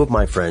stuff. Two of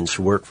my friends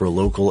who work for a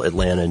local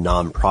Atlanta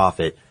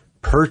nonprofit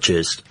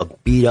purchased a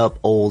beat up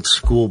old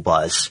school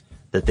bus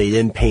that they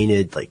then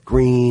painted like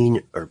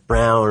green or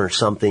brown or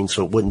something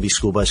so it wouldn't be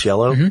school bus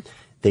yellow. Mm-hmm.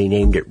 They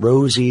named it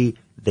Rosie.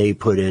 They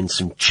put in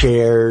some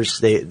chairs.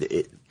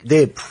 They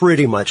had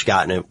pretty much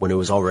gotten it when it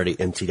was already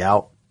emptied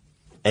out.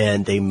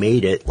 and they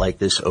made it like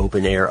this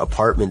open air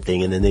apartment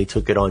thing, and then they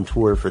took it on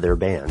tour for their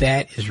band.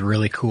 That is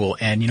really cool.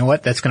 And you know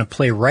what? That's going to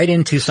play right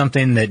into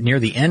something that near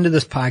the end of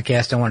this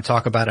podcast I want to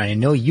talk about. I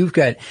know you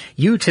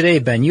today,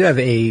 Ben, you have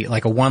a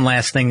one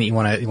last thing that you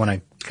want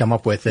to come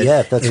up with.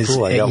 That's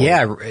cool.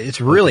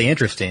 It's really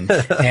interesting.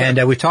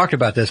 And we've talked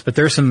about this, but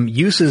there's some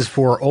uses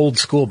for old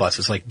school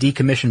buses, like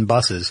decommissioned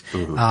buses.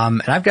 Mm-hmm.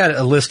 And I've got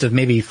a list of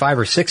maybe 5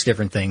 or 6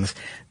 different things,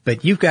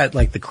 but you've got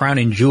like the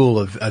crowning jewel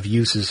of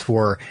uses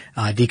for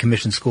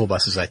decommissioned school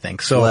buses, I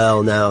think. So,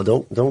 well, now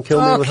don't kill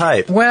me with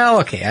hype. Well,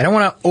 okay, I don't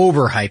want to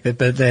overhype it,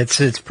 but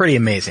it's pretty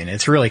amazing.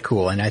 It's really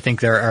cool, and I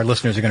think our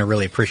listeners are going to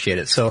really appreciate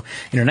it. So,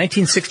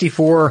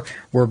 1964,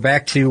 we're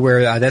back to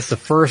where that's the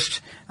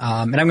first.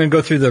 And I'm going to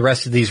go through the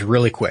rest of these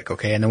really quick,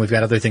 okay? And then we've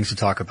got other things to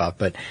talk about.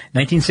 But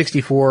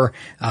 1964,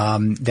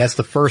 that's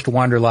the first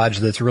Wander Lodge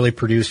that's really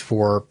produced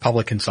for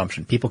public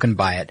consumption. People can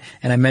buy it.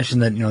 And I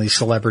mentioned that, these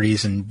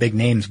celebrities and big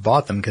names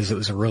bought them because it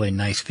was a really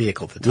nice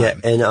vehicle at the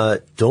time. Yeah,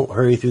 and don't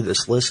hurry through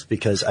this list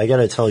because I got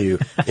to tell you,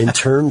 in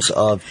terms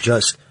of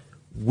just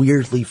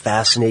weirdly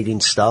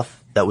fascinating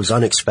stuff that was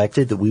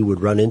unexpected that we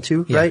would run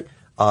into, right?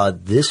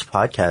 This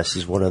podcast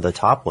is one of the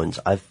top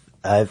ones.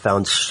 I've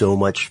found so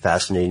much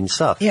fascinating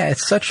stuff. Yeah,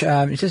 it's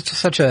just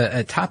such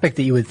a topic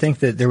that you would think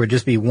that there would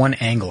just be one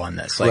angle on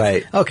this. Like,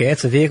 right. Okay,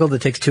 it's a vehicle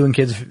that takes for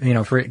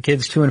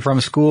kids to and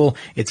from school.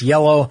 It's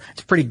yellow.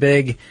 It's pretty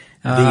big.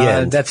 The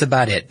end. That's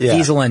about it. Yeah.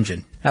 Diesel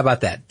engine. How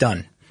about that?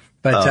 Done.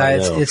 But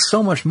it's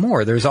so much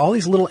more. There's all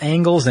these little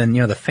angles, and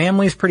the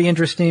family's pretty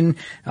interesting.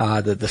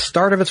 The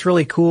start of it's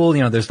really cool.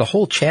 There's the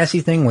whole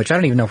chassis thing, which I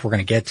don't even know if we're going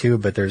to get to,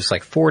 but there's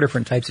like 4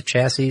 different types of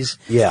chassis.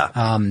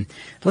 Yeah.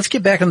 Let's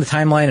get back on the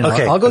timeline, and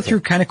I'll go through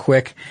kind of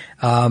quick.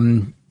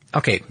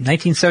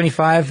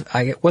 1975,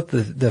 I get what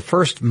the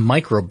first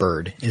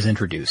Microbird is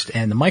introduced,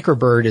 and the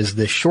Microbird is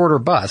the shorter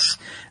bus,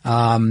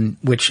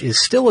 which is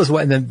still as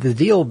wide. The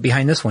deal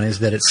behind this one is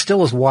that it's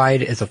still as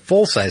wide as a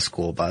full-size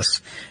school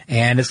bus,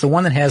 and it's the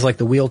one that has like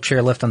the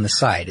wheelchair lift on the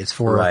side. It's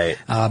for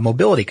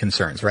mobility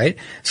concerns, right?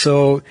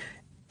 So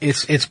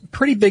it's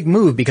pretty big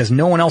move because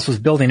no one else was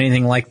building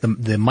anything like the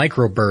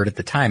Microbird at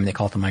the time. They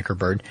call it the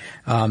Microbird.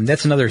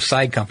 That's another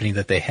side company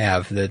that they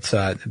have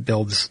that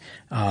builds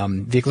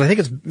vehicles. I think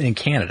it's in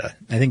Canada.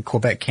 I think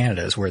Quebec,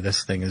 Canada is where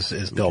this thing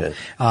is built. Okay.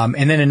 And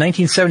then in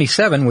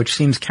 1977, which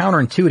seems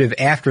counterintuitive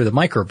after the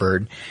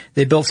Microbird,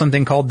 they built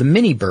something called the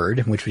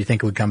Minibird, which we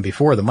think would come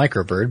before the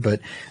Microbird, but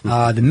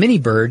the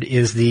Minibird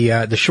is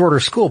the shorter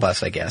school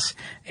bus, I guess.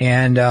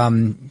 And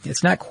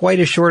it's not quite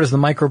as short as the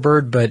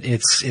Microbird, but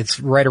it's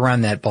right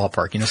around that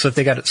ballpark. So if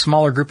they got a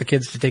smaller group of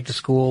kids to take to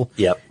school,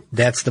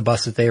 that's the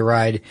bus that they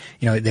ride.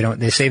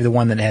 They save the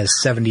one that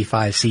has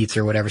 75 seats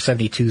or whatever,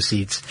 72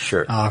 seats,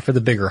 for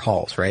the bigger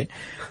hauls, right?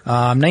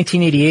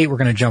 1988, we're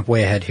going to jump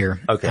way ahead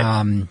here.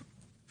 Okay.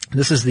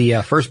 This is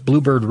the first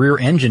Bluebird rear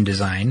engine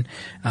design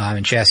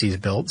and chassis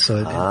built.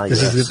 So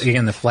this is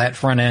again the flat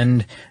front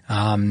end,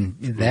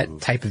 that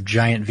type of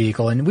giant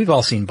vehicle. And we've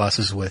all seen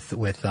buses with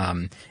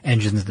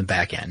engines in the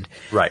back end.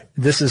 Right.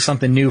 This is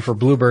something new for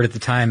Bluebird at the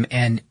time.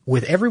 And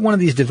with every one of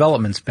these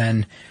developments,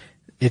 Ben,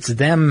 it's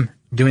them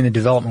doing the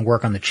development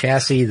work on the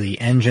chassis, the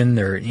engine.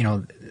 They're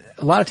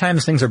a lot of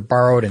times things are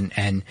borrowed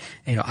and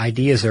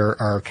ideas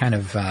are kind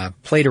of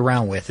played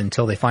around with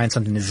until they find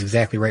something that's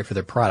exactly right for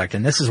their product.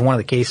 And this is one of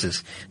the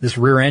cases. This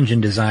rear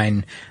engine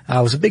design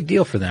was a big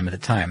deal for them at the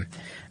time.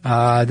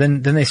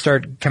 Then they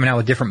start coming out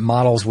with different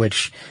models,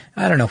 which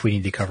I don't know if we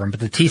need to cover them, but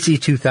the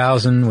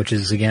TC2000, which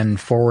is again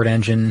forward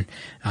engine,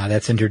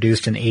 that's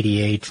introduced in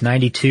 88,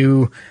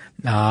 92.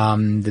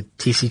 The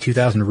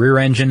TC2000 rear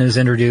engine is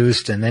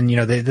introduced, and then,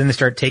 they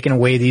start taking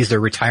away these, they're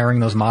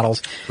retiring those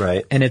models.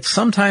 Right. And it's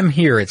sometime in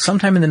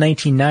the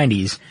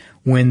 1990s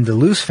when the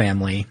Luce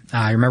family,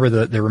 I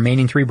remember the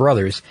remaining 3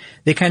 brothers,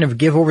 they kind of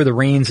give over the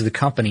reins of the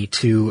company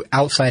to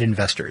outside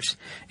investors.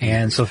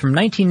 And so from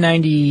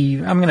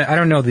 1990, I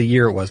don't know the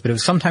year it was, but it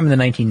was sometime in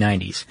the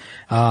 1990s.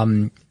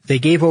 They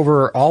gave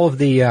over all of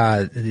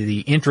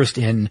the interest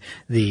in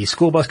the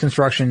school bus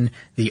construction,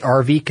 the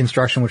RV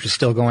construction, which was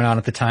still going on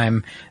at the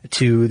time,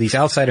 to these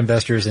outside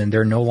investors, and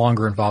they're no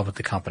longer involved with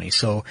the company.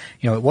 So,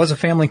 it was a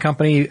family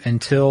company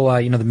until,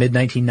 the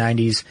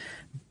mid-1990s,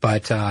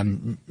 but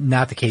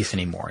not the case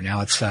anymore.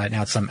 Now it's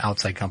some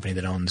outside company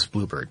that owns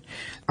Bluebird.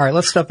 All right,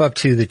 let's step up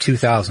to the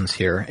 2000s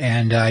here.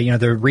 And,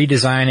 they're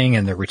redesigning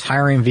and they're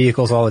retiring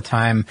vehicles all the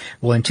time.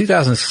 Well, in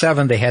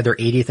 2007, they had their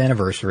 80th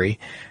anniversary.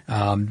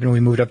 Then we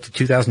moved up to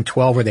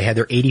 2012 where they had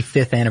their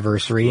 85th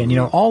anniversary. And,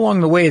 all along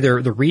the way,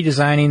 they're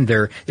redesigning.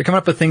 They're coming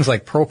up with things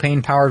like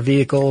propane-powered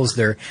vehicles.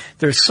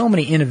 There's so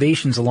many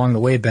innovations along the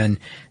way, Ben.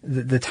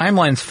 The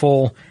timeline's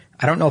full.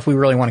 I don't know if we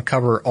really want to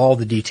cover all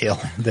the detail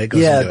that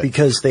goes into it. Yeah,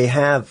 because they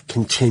have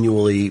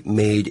continually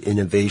made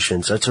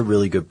innovations. That's a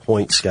really good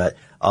point, Scott.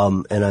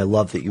 And I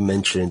love that you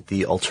mentioned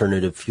the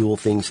alternative fuel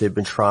things they've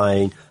been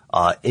trying,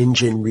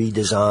 engine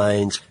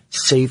redesigns.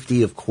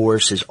 Safety, of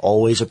course, is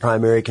always a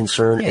primary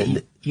concern. Yeah,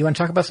 and you want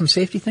to talk about some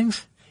safety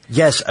things?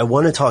 Yes, I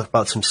want to talk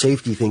about some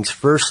safety things.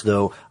 First,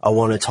 though, I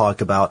want to talk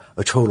about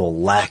a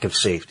total lack of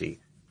safety.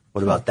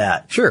 What about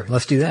that? Sure,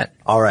 let's do that.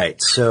 All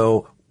right.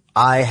 So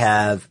I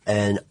have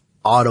an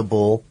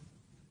Audible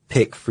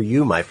pick for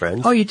you, my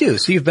friend. Oh, you do?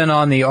 So you've been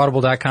on the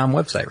audible.com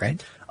website,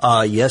 right?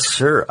 Yes,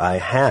 sir, I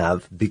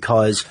have,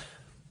 because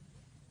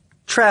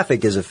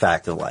traffic is a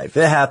fact of life.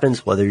 It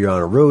happens whether you're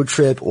on a road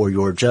trip or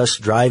you're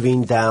just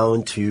driving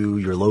down to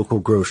your local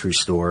grocery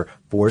store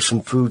for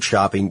some food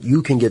shopping.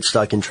 You can get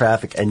stuck in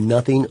traffic, and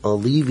nothing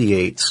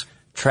alleviates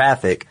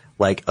traffic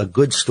like a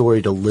good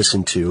story to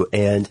listen to.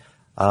 And,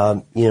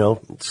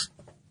 it's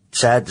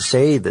sad to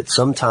say that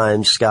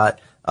sometimes, Scott,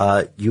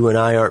 you and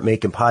I aren't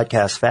making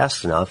podcasts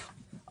fast enough.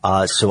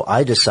 So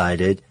I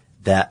decided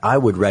that I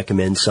would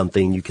recommend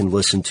something you can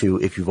listen to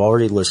if you've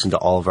already listened to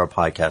all of our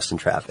podcasts in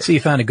traffic. So you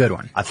found a good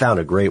one. I found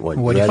a great one.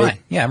 What did you find?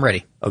 Yeah, I'm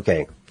ready.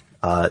 Okay.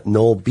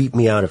 Noel, beat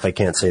me out if I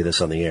can't say this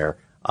on the air.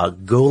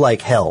 Go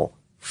Like Hell,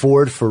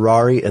 Ford,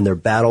 Ferrari, and their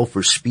battle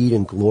for speed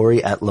and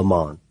glory at Le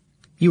Mans.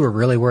 You were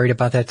really worried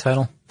about that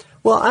title?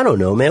 Well, I don't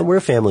know, man. We're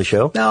a family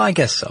show. No, I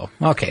guess so.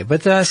 Okay,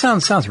 but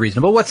sounds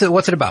reasonable. What's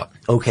it about?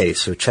 Okay,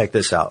 so check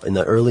this out. By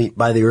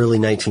the early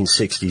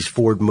 1960s,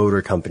 Ford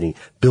Motor Company,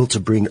 built to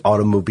bring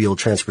automobile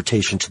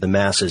transportation to the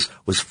masses,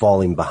 was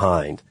falling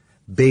behind.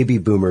 Baby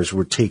boomers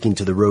were taking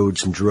to the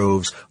roads in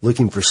droves,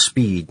 looking for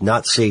speed,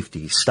 not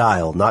safety,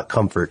 style, not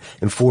comfort,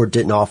 and Ford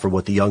didn't offer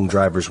what the young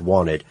drivers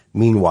wanted.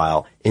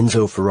 Meanwhile,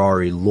 Enzo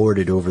Ferrari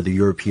lorded over the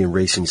European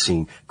racing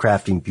scene,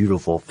 crafting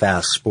beautiful,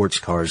 fast sports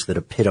cars that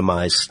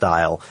epitomize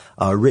style.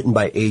 Written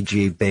by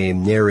A.J.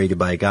 Baim, narrated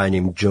by a guy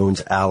named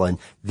Jones Allen.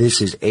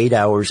 This is 8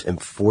 hours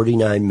and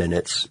 49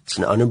 minutes. It's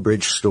an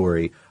unabridged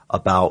story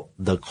about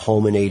the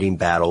culminating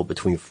battle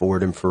between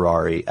Ford and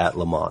Ferrari at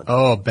Le Mans.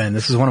 Oh, Ben,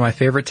 this is one of my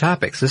favorite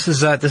topics. This is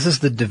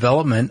the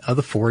development of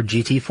the Ford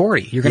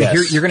GT40. You're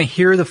going to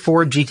hear the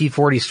Ford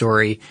GT40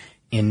 story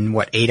in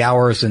 8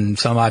 hours and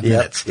some odd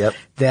minutes. Yep.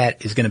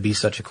 That is going to be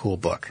such a cool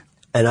book.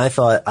 And I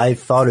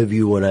thought of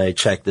you when I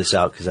checked this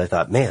out, because I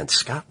thought, man,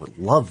 Scott would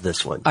love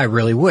this one. I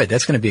really would.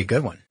 That's going to be a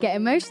good one. Get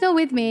emotional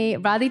with me,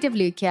 Radhi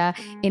Devlukia,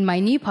 in my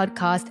new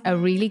podcast, A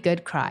Really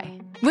Good Cry.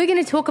 We're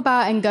going to talk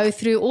about and go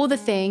through all the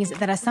things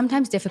that are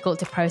sometimes difficult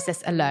to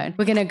process alone.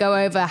 We're going to go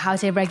over how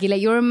to regulate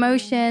your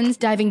emotions,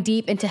 diving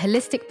deep into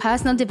holistic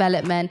personal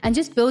development, and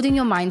just building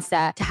your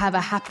mindset to have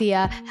a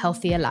happier,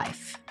 healthier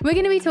life. We're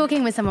going to be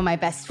talking with some of my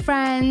best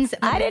friends.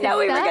 I didn't know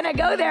we were going to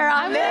go there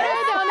on this.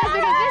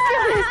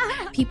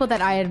 People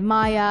that I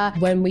admire.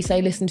 When we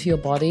say listen to your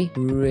body,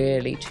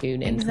 really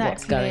tune into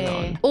what's going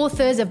on.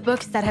 Authors of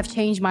books that have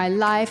changed my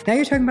life. Now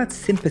you're talking about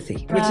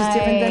sympathy, which is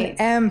different than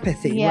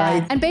empathy,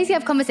 right? And basically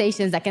have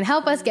conversations that can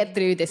help us get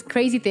through this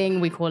crazy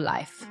thing we call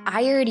life.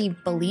 I already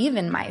believe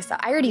in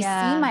myself. I already see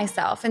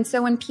myself. And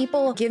so when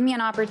people give me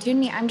an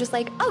opportunity, I'm just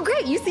like, oh,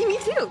 great, you see me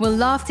too. We'll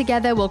laugh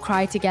together, we'll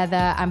cry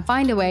together, and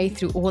find a way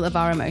through all of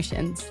our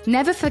emotions.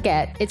 Never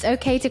forget, it's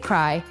okay to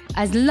cry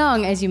as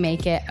long as you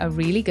make it a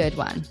really good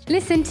one.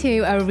 Listen to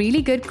A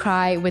Really Good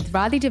Cry with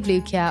Radhi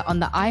Devlukia on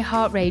the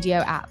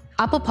iHeartRadio app,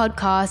 Apple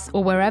Podcasts,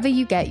 or wherever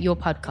you get your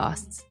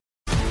podcasts.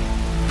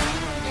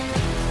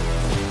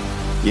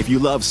 If you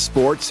love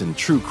sports and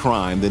true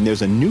crime, then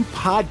there's a new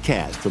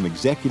podcast from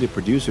executive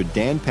producer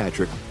Dan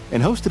Patrick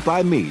and hosted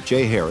by me,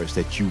 Jay Harris,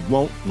 that you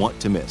won't want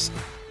to miss.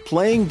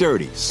 Playing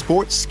Dirty: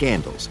 Sports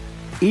Scandals.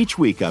 Each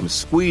week, I'm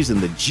squeezing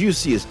the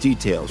juiciest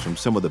details from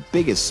some of the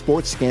biggest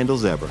sports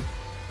scandals ever.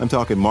 I'm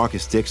talking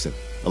Marcus Dixon,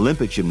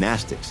 Olympic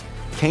gymnastics,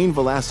 Cain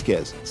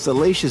Velasquez,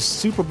 salacious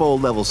Super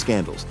Bowl-level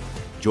scandals.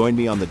 Join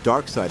me on the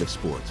dark side of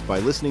sports by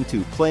listening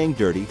to Playing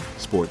Dirty: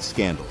 Sports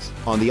Scandals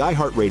on the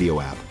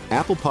iHeartRadio app,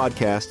 Apple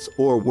Podcasts,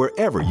 or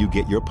wherever you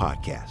get your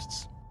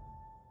podcasts.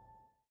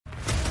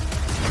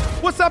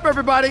 What's up,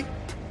 everybody?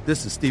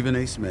 This is Stephen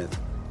A. Smith.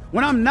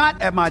 When I'm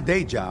not at my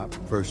day job,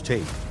 First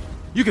Take,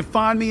 you can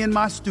find me in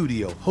my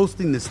studio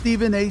hosting the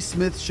Stephen A.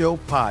 Smith Show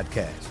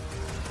podcast.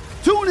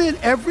 Tune in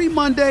every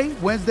Monday,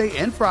 Wednesday,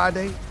 and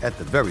Friday, at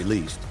the very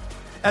least,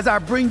 as I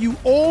bring you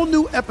all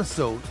new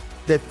episodes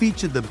that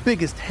feature the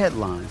biggest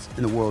headlines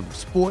in the world of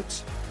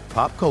sports,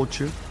 pop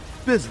culture,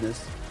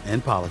 business,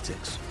 and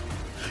politics.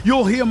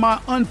 You'll hear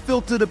my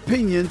unfiltered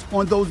opinions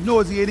on those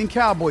nauseating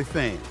Cowboy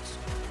fans,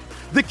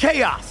 the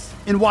chaos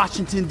in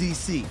Washington,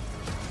 D.C.,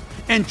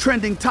 and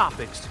trending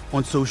topics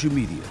on social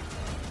media,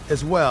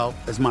 as well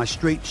as my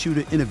straight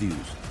shooter interviews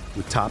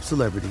with top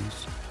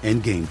celebrities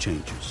and game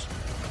changers.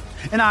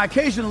 And I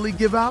occasionally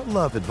give out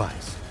love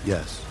advice.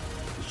 Yes,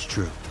 it's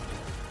true.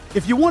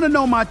 If you want to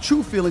know my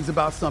true feelings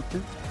about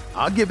something,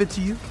 I'll give it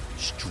to you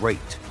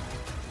straight.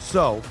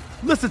 So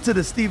listen to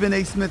the Stephen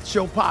A. Smith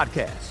Show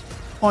podcast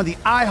on the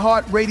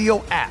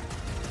iHeartRadio app,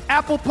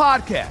 Apple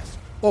Podcasts,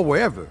 or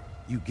wherever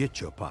you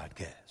get your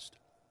podcast.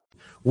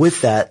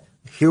 With that,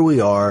 here we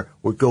are.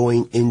 We're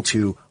going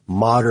into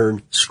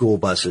modern school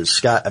buses.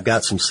 Scott, I've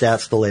got some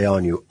stats to lay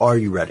on you. Are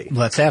you ready?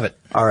 Let's have it.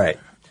 All right.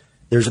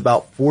 There's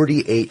about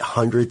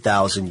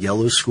 4,800,000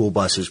 yellow school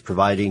buses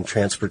providing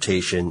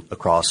transportation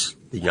across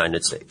the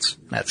United States.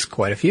 That's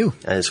quite a few.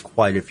 That is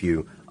quite a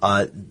few.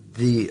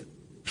 The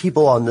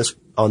people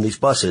on these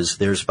buses,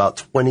 there's about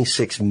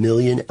 26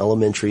 million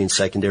elementary and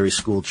secondary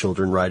school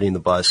children riding the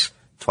bus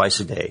twice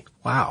a day.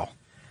 Wow.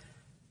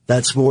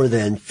 That's more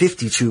than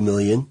 52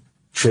 million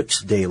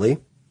trips daily.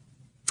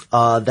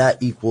 That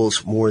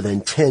equals more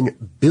than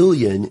 10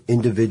 billion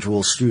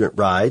individual student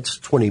rides,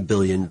 20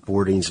 billion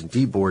boardings and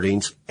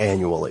deboardings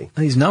annually.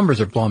 These numbers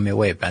are blowing me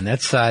away, Ben.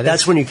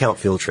 That's when you count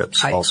field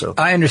trips also.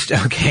 I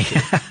understand. Okay.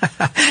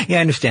 Yeah,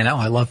 I understand. Oh,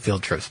 I love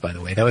field trips, by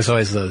the way. That was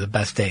always the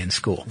best day in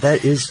school.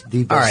 That is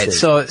the best All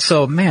right. day.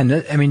 So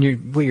man, I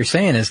mean, what you're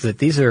saying is that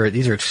these are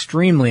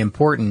extremely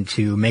important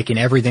to making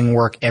everything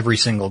work every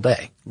single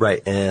day.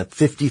 Right. And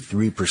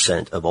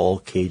 53% of all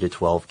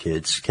K-12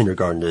 kids,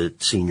 kindergarten to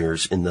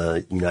seniors in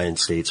the United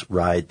States,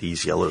 ride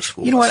these yellow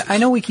school buses. You know what? I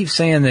know we keep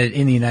saying that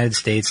in the United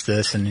States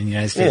this and in the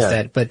United States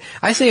that, but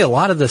I say a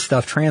lot of this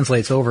stuff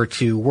translates over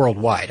to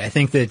worldwide. I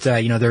think that,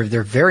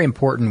 they're very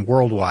important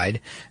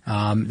worldwide.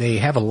 They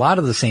have a lot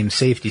of the same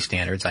safety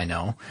standards, I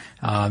know.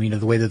 The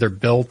way that they're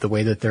built, the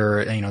way that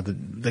they're,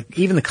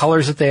 even the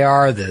colors that they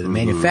are, the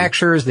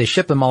manufacturers, they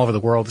ship them all over the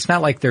world. It's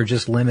not like they're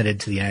just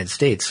limited to the United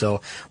States.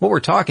 So what we're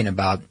talking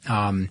about,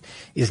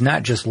 is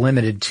not just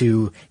limited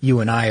to you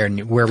and I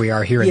and where we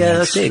are here in the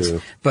United States.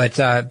 True. But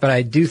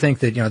I do think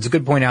that, it's a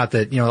good point out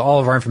that, all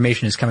of our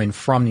information is coming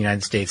from the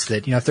United States,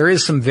 that, if there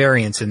is some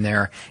variance in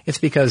there, it's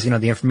because,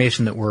 the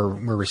information that we're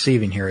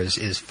receiving here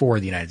is for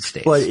the United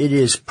States. But it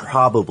is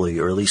probably,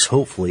 or at least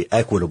hopefully,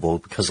 equitable,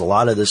 because a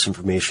lot of this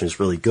information is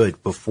really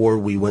good. Before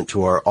we went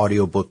to our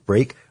audiobook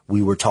break,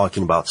 we were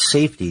talking about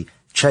safety.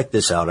 Check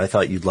this out. I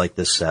thought you'd like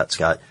this stat,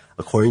 Scott.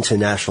 According to the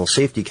National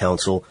Safety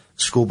Council,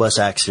 school bus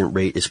accident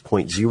rate is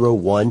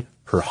 0.01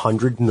 per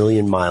 100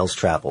 million miles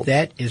traveled.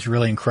 That is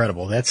really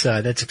incredible. That's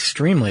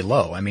extremely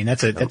low. I mean,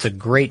 that's a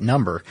great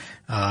number.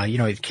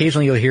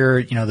 Occasionally you'll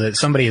hear, that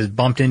somebody has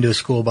bumped into a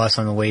school bus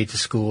on the way to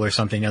school or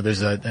something.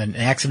 There's an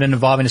accident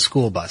involving a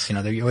school bus.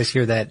 You always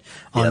hear that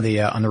on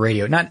the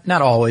radio.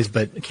 Not always,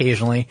 but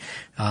occasionally.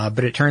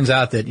 But it turns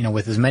out that,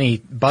 with as many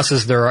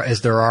buses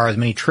as there are, as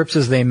many trips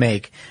as they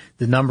make,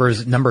 the number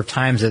of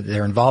times that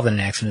they're involved in an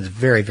accident is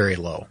very, very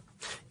low.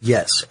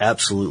 Yes,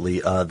 absolutely.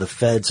 The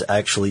feds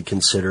actually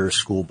consider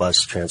school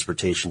bus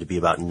transportation to be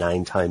about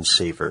 9 times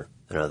safer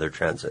than other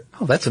transit.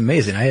 Oh, that's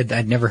amazing.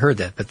 I'd never heard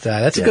that, but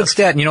that's a good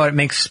stat. And it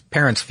makes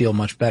parents feel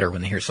much better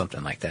when they hear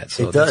something like that.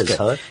 So it does,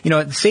 huh?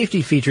 The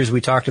safety features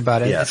we talked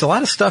about, it's a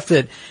lot of stuff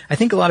that I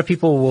think a lot of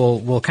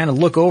people will kind of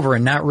look over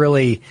and not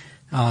really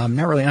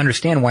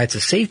understand why it's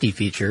a safety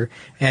feature,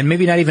 and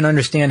maybe not even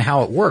understand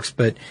how it works.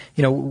 But,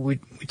 we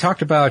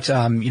talked about,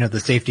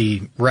 the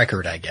safety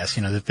record, I guess,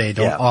 that they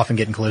don't often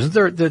get in collisions.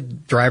 The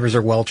drivers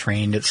are well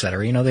trained, et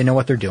cetera. They know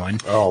what they're doing.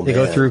 Oh, they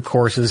go through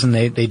courses and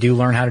they do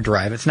learn how to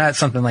drive. It's not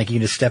something like you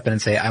can just step in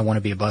and say, I want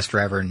to be a bus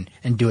driver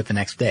and do it the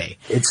next day.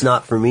 It's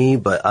not for me,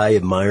 but I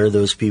admire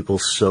those people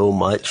so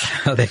much.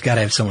 They've got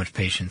to have so much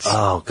patience.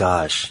 Oh,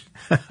 gosh.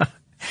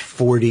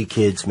 40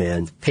 kids,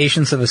 man.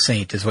 Patience of a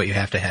saint is what you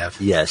have to have.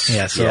 Yes.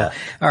 Yeah.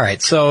 All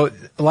right. So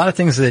a lot of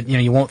things that,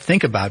 you won't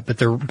think about,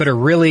 but are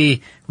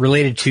really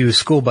related to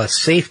school bus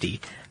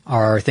safety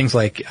are things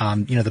like,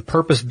 the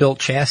purpose-built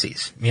chassis,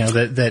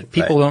 that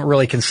people don't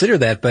really consider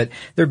that, but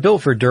they're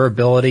built for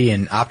durability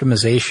and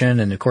optimization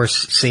and, of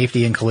course,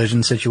 safety in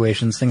collision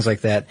situations, things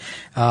like that.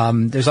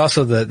 There's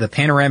also the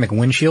panoramic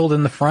windshield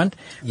in the front.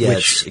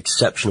 Yes,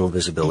 exceptional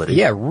visibility.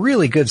 Yeah,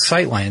 really good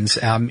sight lines,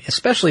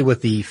 especially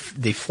with the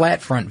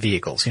flat front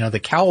vehicles. The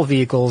cowl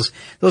vehicles,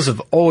 those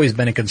have always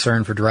been a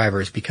concern for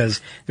drivers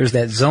because there's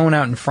that zone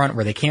out in front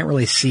where they can't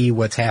really see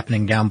what's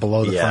happening down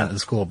below the front of the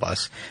school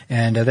bus.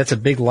 And that's a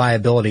big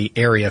liability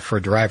area for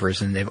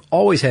drivers, and they've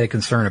always had a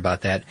concern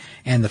about that.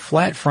 And the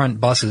flat front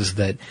buses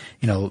that,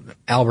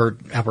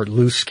 Albert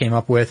Loos came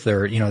up with,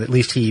 or, at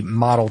least he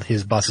modeled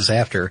his buses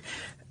after,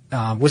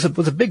 was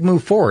a big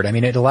move forward. I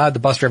mean, it allowed the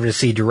bus driver to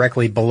see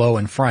directly below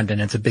and front,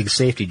 and it's a big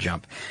safety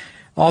jump.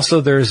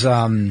 Also, there's,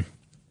 and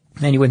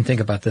you wouldn't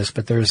think about this,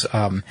 but there's,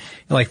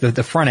 like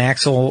the front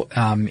axle,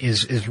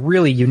 is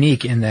really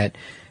unique in that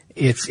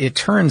it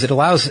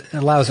allows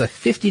a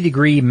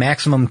 50-degree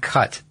maximum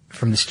cut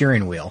from the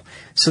steering wheel.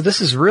 So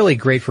this is really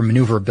great for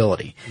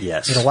maneuverability.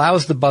 Yes. It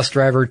allows the bus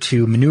driver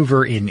to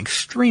maneuver in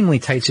extremely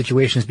tight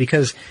situations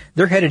because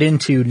they're headed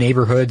into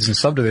neighborhoods and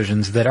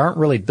subdivisions that aren't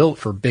really built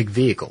for big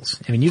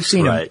vehicles. I mean, you've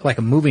seen like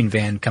a moving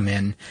van come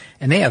in,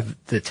 and they have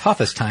the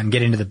toughest time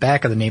getting to the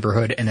back of the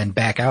neighborhood and then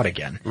back out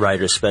again. Right,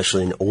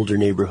 especially in older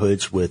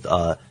neighborhoods with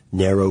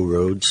narrow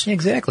roads.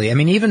 Exactly. I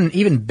mean,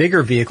 even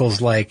bigger vehicles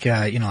like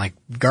like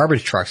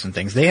garbage trucks and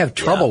things, they have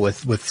trouble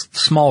with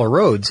smaller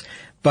roads.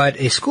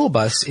 But a school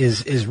bus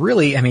is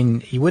really, I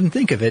mean, you wouldn't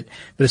think of it,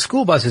 but a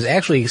school bus is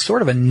actually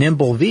sort of a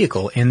nimble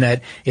vehicle in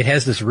that it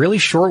has this really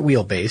short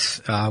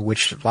wheelbase,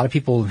 which a lot of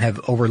people have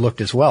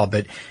overlooked as well.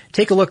 But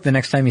take a look the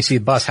next time you see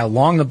a bus, how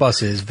long the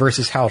bus is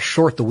versus how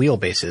short the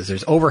wheelbase is.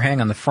 There's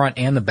overhang on the front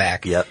and the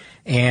back. Yep.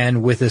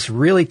 And with this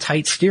really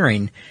tight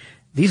steering,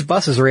 these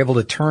buses are able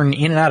to turn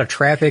in and out of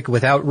traffic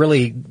without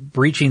really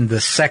breaching the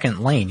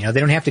second lane. They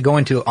don't have to go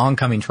into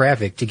oncoming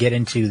traffic to get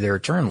into their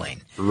turn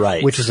lane.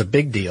 Right. Which is a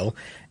big deal.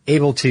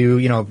 able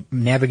to,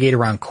 navigate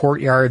around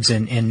courtyards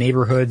and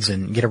neighborhoods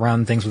and get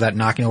around things without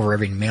knocking over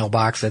every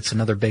mailbox. That's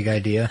another big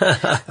idea.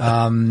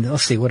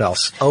 Let's see, what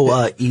else?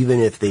 Even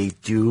if they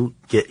do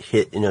get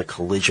hit in a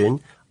collision,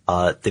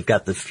 they've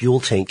got the fuel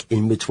tank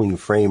in between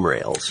frame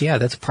rails. Yeah,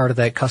 that's part of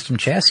that custom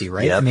chassis,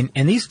 right? Yep. I mean,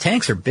 and these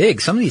tanks are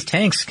big. Some of these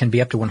tanks can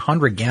be up to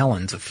 100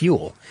 gallons of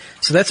fuel.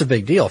 So that's a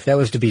big deal. If that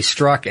was to be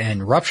struck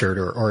and ruptured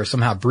or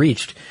somehow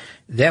breached,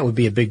 that would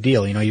be a big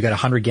deal. You got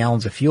 100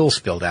 gallons of fuel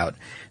spilled out.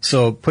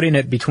 So putting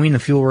it between the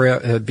fuel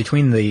rail,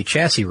 between the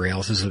chassis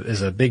rails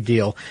is a big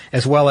deal,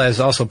 as well as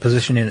also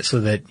positioning it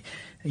so that,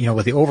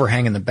 with the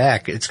overhang in the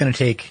back, it's going to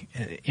take,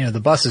 the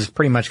bus is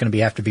pretty much going to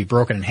have to be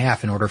broken in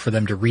half in order for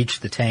them to reach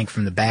the tank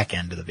from the back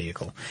end of the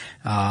vehicle.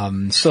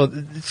 So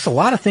it's a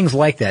lot of things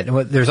like that.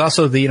 There's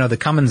also the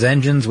Cummins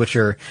engines, which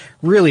are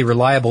really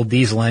reliable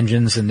diesel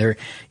engines, and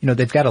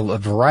they've got a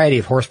variety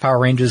of horsepower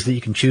ranges that you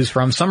can choose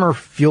from. Some are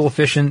fuel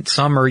efficient,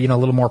 some are, a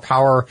little more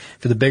power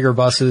for the bigger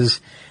buses.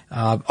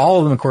 All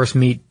of them, of course,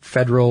 meet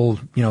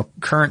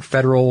current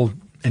federal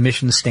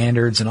emission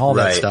standards and all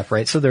that stuff,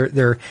 right? So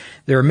they're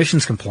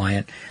emissions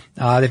compliant.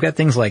 They've got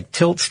things like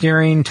tilt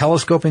steering,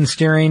 telescoping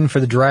steering for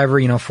the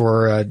driver,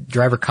 for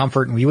driver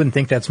comfort. And we wouldn't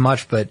think that's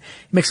much, but it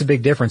makes a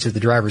big difference if the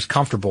driver's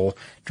comfortable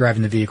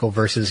driving the vehicle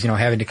versus,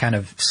 having to kind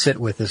of sit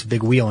with this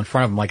big wheel in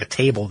front of them like a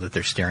table that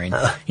they're steering,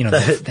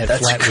 that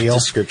flat wheel.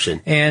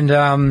 Description. And,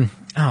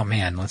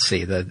 let's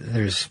see,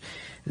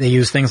 they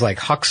use things like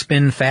huck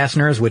spin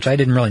fasteners, which I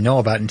didn't really know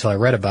about until I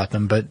read about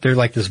them, but they're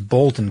like this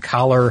bolt and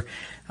collar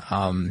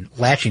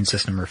latching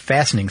system or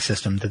fastening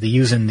system that they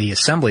use in the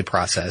assembly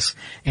process,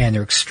 and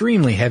they're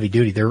extremely heavy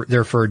duty.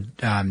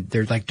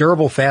 They're like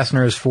durable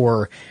fasteners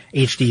for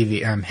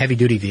heavy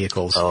duty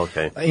vehicles. Oh,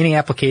 okay. Any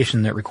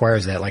application that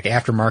requires that, like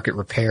aftermarket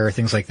repair,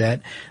 things like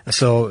that.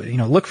 So,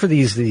 look for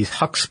these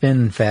huck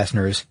spin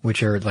fasteners,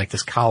 which are like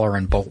this collar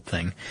and bolt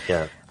thing.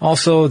 Yeah.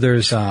 Also,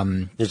 there's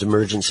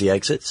emergency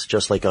exits,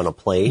 just like on a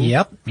plane.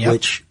 Yep.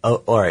 Which,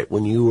 all right,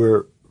 when you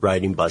were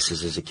riding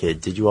buses as a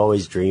kid, did you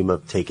always dream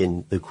of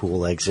taking the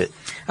cool exit?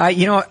 I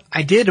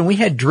did, and we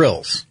had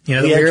drills. We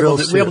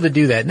were able to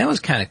do that, and that was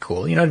kind of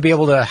cool. To be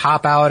able to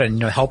hop out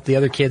and help the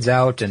other kids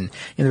out, and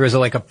there was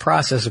a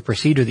process, a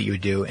procedure that you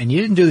would do, and you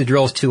didn't do the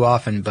drills too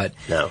often, but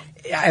no.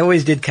 I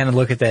always did kind of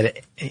look at that,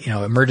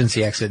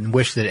 emergency exit and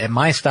wish that at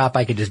my stop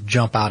I could just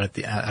jump out at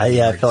the.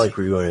 I felt like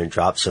we were going in a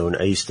drop zone.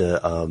 I used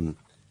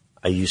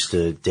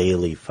to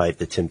daily fight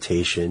the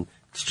temptation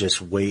to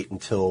just wait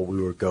until we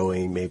were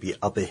going maybe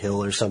up a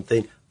hill or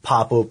something,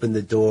 pop open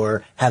the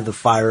door, have the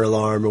fire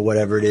alarm or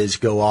whatever it is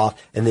go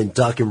off, and then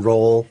duck and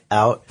roll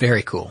out.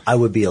 Very cool. I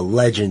would be a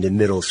legend in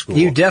middle school.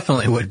 You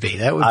definitely would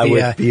be. I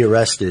would be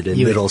arrested in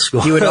middle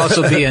school. You would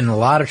also be in a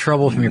lot of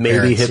trouble from your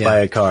parents. Maybe hit by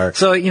a car.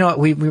 So,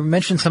 we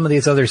mentioned some of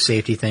these other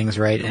safety things,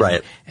 right?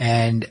 Right.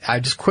 And I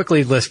just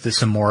quickly listed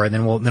some more, and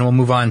then we'll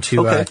move on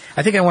to, okay.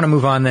 I think I want to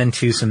move on then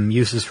to some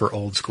uses for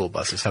old school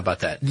buses. How about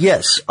that?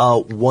 Yes.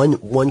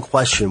 One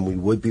question we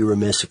would be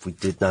remiss if we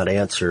did not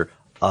answer,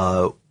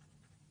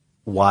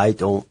 why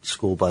don't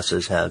school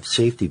buses have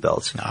safety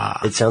belts?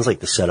 It sounds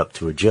like the setup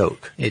to a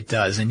joke. It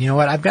does. And you know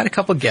what? I've got a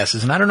couple of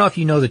guesses, and I don't know if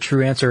you know the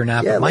true answer or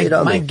not, but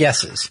my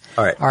guesses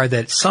are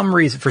that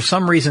for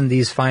some reason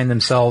these find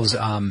themselves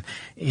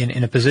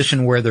in a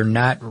position where they're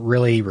not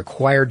really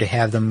required to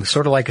have them,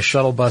 sort of like a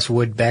shuttle bus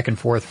would back and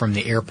forth from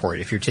the airport.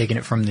 If you're taking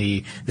it from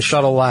the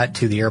shuttle lot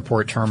to the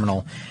airport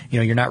terminal,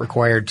 you're not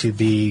required to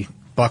be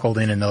buckled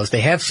in those. They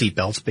have seat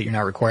belts, but you're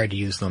not required to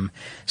use them.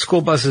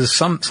 School buses,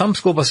 some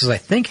school buses I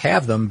think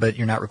have them, but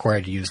you're not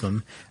required to use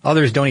them.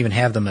 Others don't even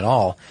have them at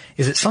all.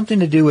 Is it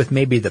something to do with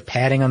maybe the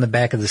padding on the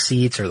back of the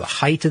seats or the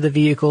height of the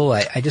vehicle?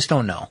 I just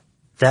don't know.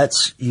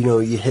 That's, you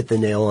hit the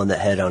nail on the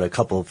head on a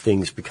couple of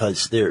things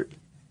because there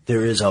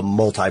is a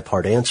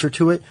multi-part answer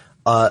to it.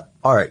 All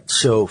right.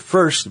 So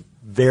first,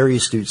 very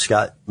astute,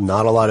 Scott.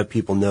 Not a lot of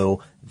people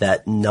know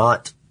that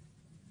not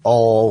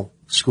all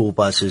school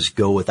buses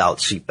go without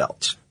seat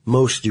belts.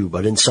 Most do,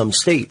 but in some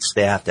states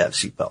they have to have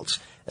seatbelts.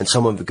 And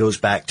some of it goes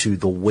back to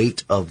the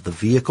weight of the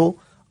vehicle.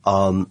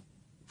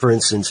 For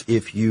instance,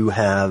 if you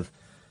have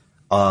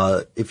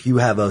a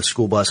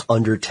school bus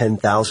under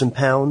 10,000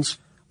 pounds,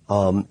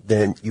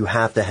 then you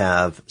have to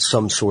have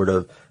some sort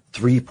of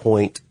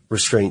 3-point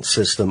restraint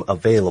system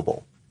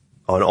available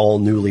on all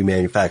newly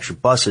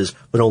manufactured buses,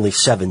 but only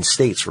 7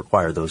 states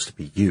require those to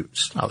be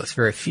used. Oh, that's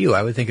very few.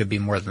 I would think it'd be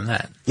more than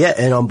that. Yeah,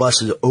 and on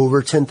buses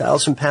over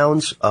 10,000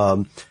 pounds,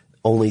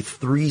 only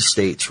 3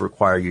 states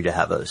require you to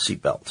have a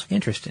seatbelt.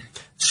 Interesting.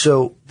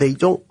 So they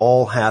don't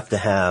all have to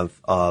have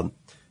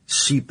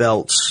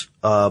seatbelts,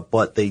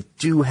 but they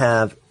do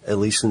have, at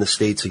least in the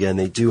states again,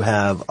 they do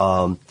have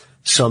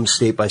some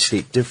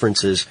state-by-state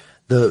differences.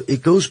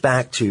 It goes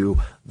back to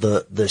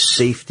the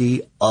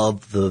safety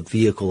of the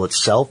vehicle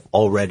itself.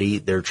 Already,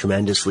 they're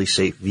tremendously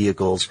safe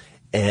vehicles,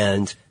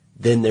 and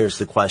then there's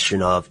the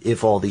question of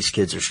if all these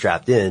kids are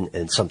strapped in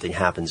and something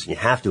happens and you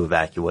have to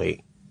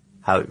evacuate,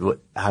 how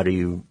do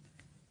you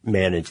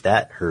manage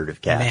that herd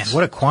of cats? Man,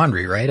 what a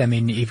quandary, right? I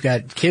mean, you've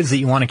got kids that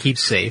you want to keep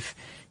safe.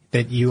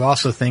 But you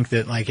also think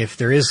that, like, if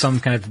there is some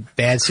kind of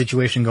bad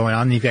situation going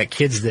on, you've got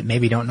kids that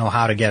maybe don't know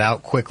how to get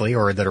out quickly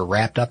or that are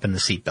wrapped up in the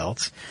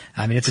seatbelts.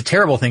 I mean, it's a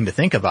terrible thing to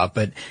think about,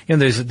 but, you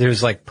know,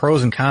 there's like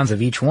pros and cons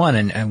of each one,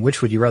 and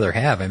which would you rather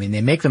have? I mean,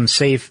 they make them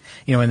safe,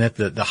 you know, in that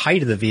the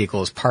height of the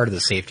vehicle is part of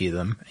the safety of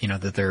them, you know,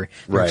 that they're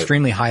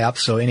extremely high up,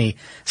 so any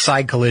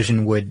side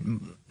collision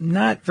would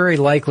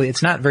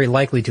it's not very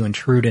likely to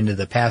intrude into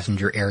the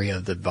passenger area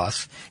of the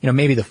bus. You know,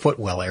 maybe the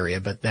footwell area,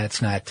 but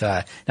that's not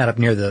up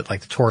near the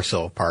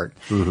torso part.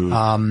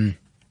 Mm-hmm.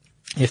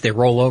 If they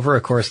roll over,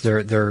 of course,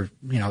 they're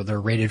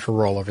rated for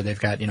rollover. They've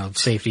got, you know,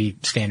 safety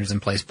standards in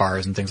place,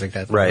 bars and things like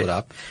that hold it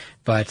up.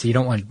 But you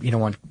don't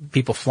want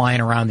people flying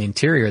around the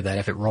interior of that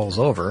if it rolls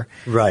over.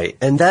 Right.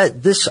 And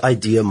this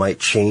idea might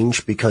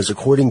change because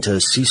according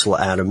to Cecil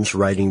Adams,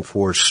 writing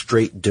for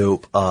Straight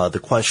Dope, the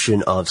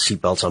question of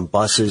seatbelts on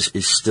buses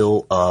is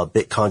still a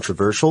bit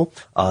controversial.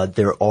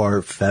 There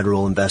are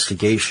federal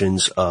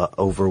investigations,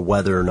 over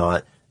whether or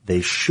not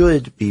they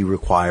should be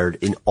required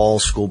in all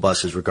school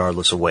buses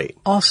regardless of weight.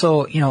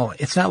 Also, you know,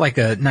 it's not like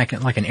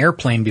an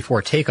airplane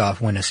before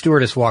takeoff when a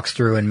stewardess walks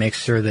through and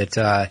makes sure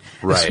that,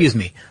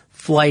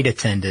 flight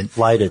attendant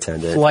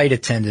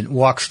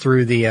walks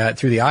through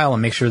the aisle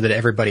and makes sure that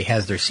everybody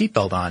has their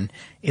seatbelt on.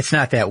 It's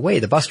not that way.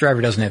 The bus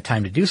driver doesn't have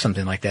time to do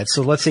something like that.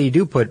 So let's say you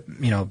do put,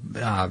 you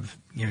have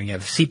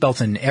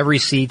seatbelts in every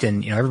seat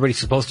and, you know, everybody's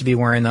supposed to be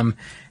wearing them.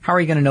 How are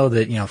you going to know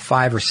that, you know,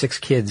 5 or 6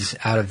 kids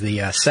out of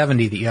the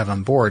 70 that you have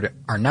on board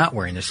are not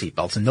wearing their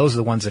seatbelts? And those are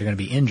the ones that are going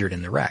to be injured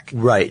in the wreck.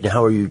 Right. And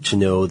how are you to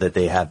know that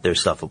they have their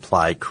stuff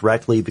applied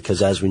correctly?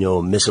 Because as we know,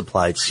 a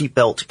misapplied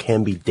seatbelt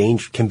can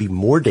be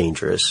more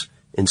dangerous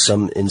in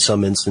some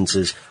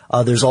instances.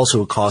 There's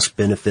also a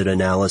cost-benefit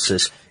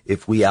analysis.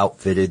 If we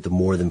outfitted the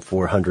more than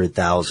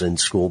 400,000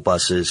 school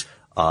buses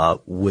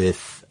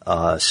with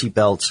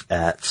seatbelts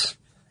at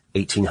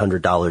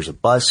 $1,800 a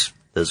bus,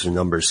 those are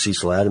numbers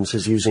Cecil Adams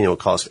is using, it would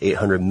cost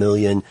 $800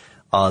 million.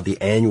 The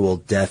annual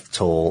death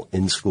toll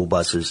in school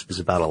buses is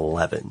about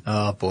 11.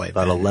 Oh boy.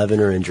 About 11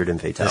 are injured in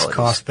fatalities. This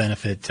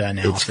cost-benefit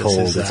analysis it's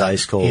cold. It's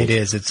ice cold. It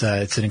is. It's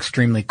an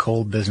extremely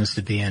cold business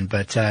to be in,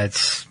 but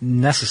it's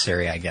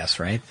necessary, I guess,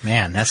 right?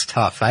 Man, that's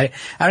tough. I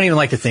don't even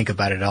like to think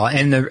about it at all.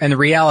 And the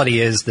reality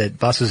is that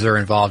buses are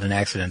involved in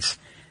accidents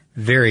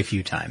very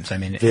few times. I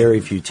mean,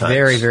 very few times.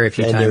 Very, very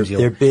few times.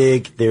 They're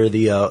big. They're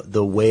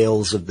the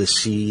whales of the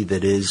sea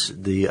that is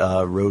the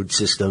road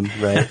system,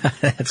 right?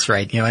 That's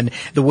right. You know, and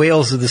the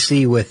whales of the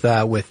sea with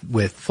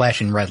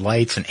flashing red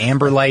lights and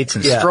amber lights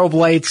and strobe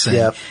lights,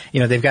 and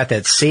you know, they've got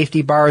that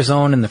safety bar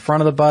zone in the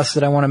front of the bus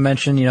that I want to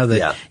mention. You know,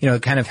 that you know,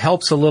 it kind of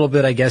helps a little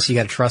bit. I guess you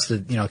got to trust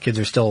that, you know, kids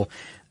are still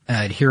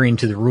adhering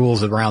to the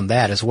rules around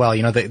that as well.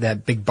 You know,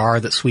 that big bar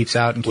that sweeps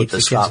out and keeps the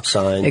stop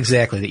sign.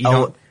 Exactly. That you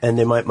don't. And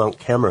they might mount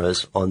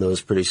cameras on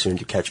those pretty soon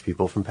to catch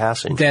people from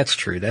passing. That's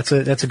true. That's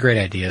a great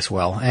idea as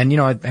well. And, you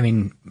know, I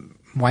mean,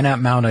 why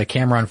not mount a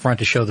camera in front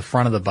to show the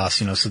front of the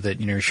bus, you know, so that,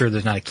 you know, you're sure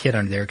there's not a kid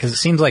under there? Because it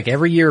seems like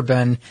every year,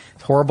 Ben,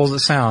 as horrible as it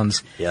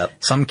sounds,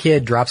 some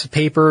kid drops a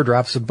paper,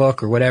 drops a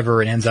book or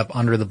whatever, and ends up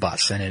under the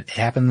bus. And it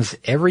happens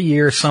every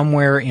year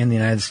somewhere in the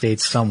United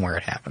States. Somewhere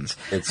it happens.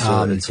 It's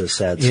a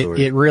sad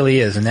story. It really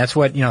is. And that's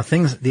what, you know,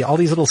 all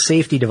these little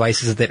safety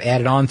devices that they've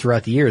added on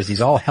throughout the years, these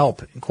all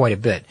help quite a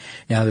bit.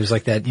 Now, there's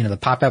like that, you know, the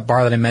pop-out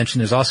bar that I mentioned.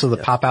 There's also the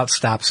pop-out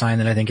stop sign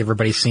that I think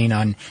everybody's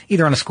seen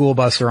either on a school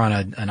bus or on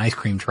an ice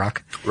cream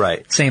truck. Right.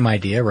 Same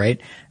idea, right?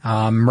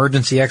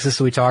 Emergency exits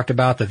that we talked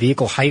about, the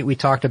vehicle height we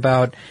talked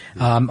about,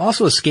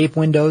 also escape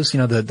windows, you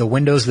know, the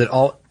windows that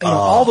all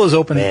those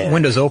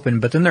windows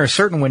open, but then there are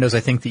certain windows I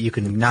think that you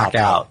can knock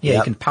out. Yeah,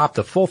 you can pop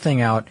the full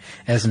thing out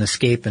as an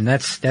escape, and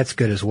that's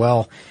good as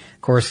well.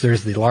 Of course,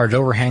 there's the large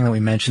overhang that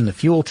we mentioned, the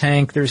fuel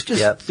tank.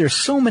 There's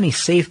so many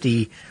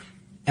safety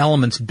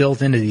elements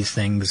built into these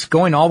things,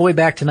 going all the way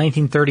back to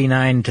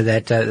 1939 to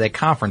that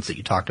conference that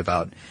you talked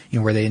about, you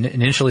know, where they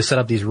initially set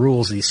up these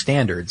rules, these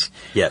standards.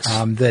 Yes.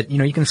 That, you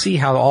know, you can see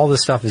how all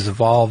this stuff has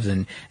evolved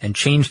and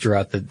changed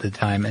throughout the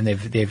time, and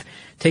they've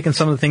taken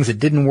some of the things that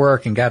didn't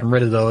work and gotten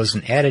rid of those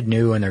and added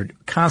new, and they're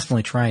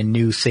constantly trying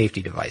new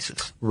safety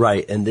devices.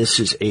 Right, and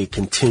this is a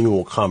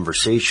continual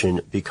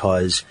conversation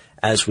because,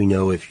 as we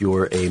know, if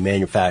you're a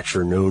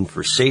manufacturer known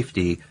for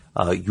safety,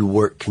 you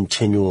work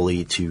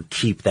continually to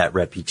keep that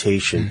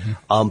reputation.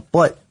 Mm-hmm.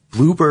 But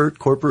Bluebird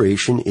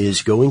Corporation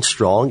is going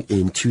strong.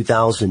 In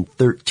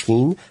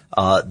 2013,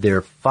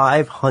 their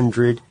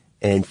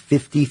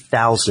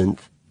 550,000th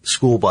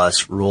school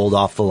bus rolled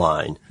off the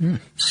line.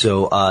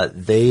 So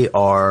they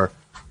are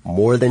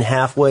more than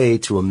halfway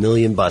to 1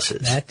 million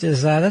buses.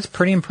 That's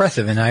pretty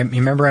impressive. And I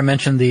remember I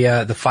mentioned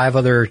the 5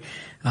 other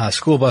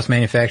school bus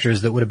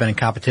manufacturers that would have been in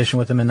competition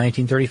with them in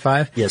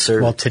 1935. Yes,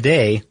 sir. Well,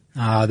 today,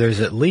 there's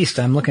at least,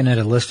 I'm looking at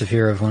a list of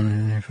here of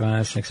 1,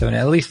 5, 6, 7,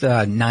 at least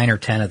 9 or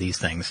 10 of these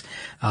things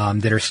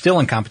that are still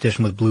in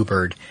competition with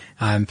Bluebird.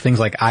 Things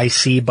like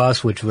IC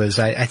Bus, which was,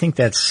 I think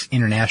that's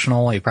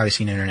International. You've probably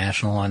seen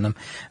International on them.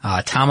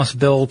 Thomas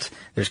Built.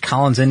 There's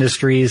Collins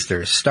Industries.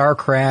 There's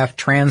Starcraft,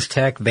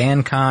 Transtech,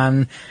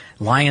 VanCon,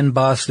 Lion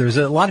Bus. There's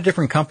a lot of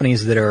different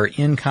companies that are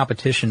in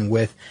competition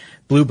with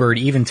Bluebird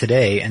even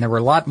today, and there were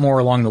a lot more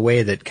along the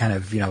way that kind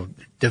of,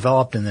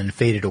 developed and then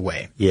faded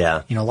away.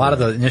 Yeah. A lot of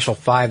the initial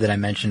 5 that I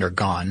mentioned are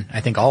gone.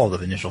 I think all of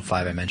the initial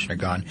 5 I mentioned are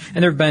gone.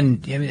 And there have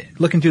been,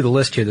 looking through the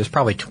list here, there's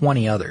probably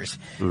 20 others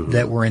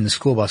that were in the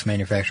school bus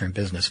manufacturing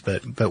business,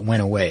 but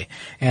went away.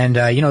 And,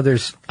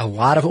 there's a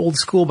lot of old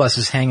school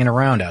buses hanging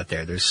around out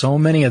there. There's so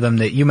many of them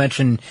that you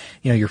mentioned,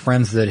 your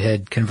friends that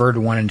had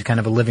converted one into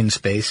kind of a living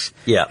space.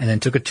 Yeah. And then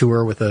took a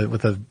tour with a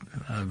what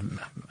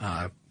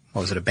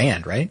was it, a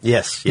band, right?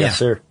 Yes,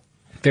 sir.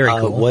 Very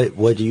cool.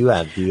 What do you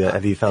have?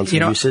 Have you found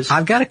some uses?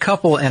 I've got a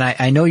couple, and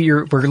I know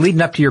we're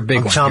leading up to your big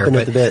one here. I'm chomping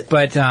at the bit.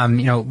 But,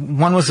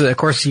 one was, of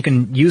course, you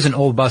can use an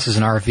old bus as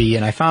an RV,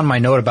 and I found my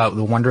note about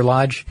the Wonder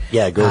Lodge.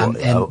 Yeah, go on.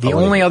 And the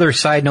only other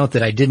side note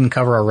that I didn't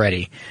cover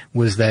already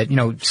was that,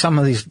 some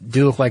of these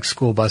do look like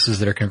school buses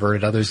that are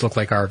converted, others look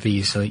like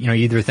RVs. So, you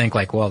either think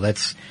like, well,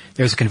 there's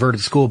a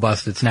converted school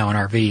bus that's now an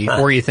RV,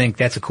 or you think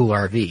that's a cool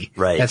RV.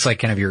 Right. That's like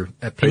kind of your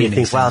opinion. Or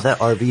you think, wow, that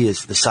RV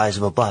is the size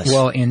of a bus.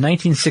 Well, in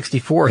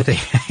 1964, they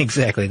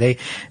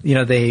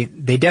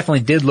definitely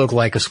did look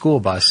like a school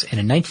bus. And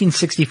in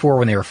 1964,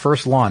 when they were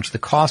first launched, the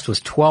cost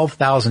was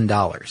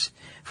 $12,000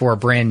 for a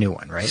brand new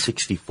one, right?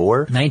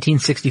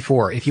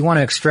 1964. If you want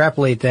to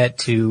extrapolate that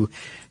to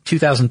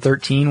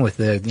 2013 with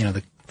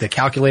the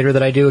calculator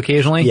that I do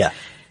occasionally. Yeah.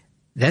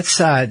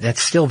 That's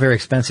still very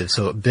expensive.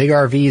 So big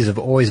RVs have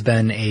always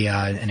been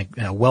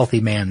a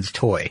wealthy man's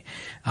toy.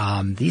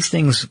 These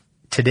things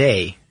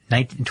today,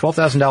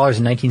 $12,000 in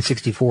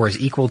 1964 is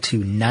equal to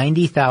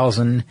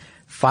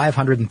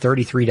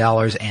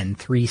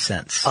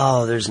 $90,533.03.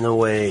 Oh, there's no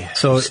way.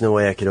 There's no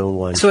way I could own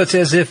one. So it's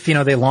as if,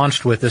 they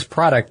launched with this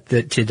product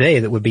that today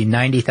that would be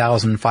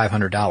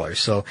 $90,500.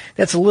 So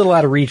that's a little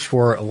out of reach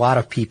for a lot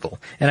of people.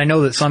 And I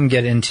know that some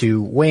get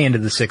way into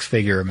the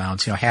 6-figure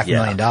amounts,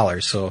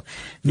 $500,000. So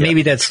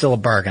maybe that's still a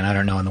bargain. I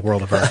don't know in the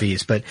world of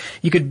RVs, but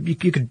you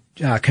could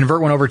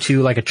convert one over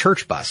to like a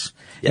church bus.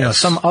 Yes.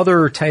 Some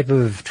other type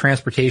of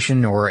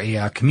transportation or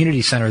a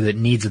community center that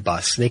needs a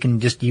bus. They can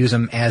just use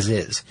them as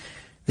is.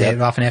 They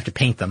often have to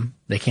paint them.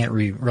 They can't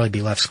really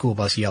be left school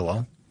bus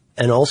yellow.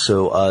 And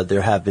also,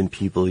 there have been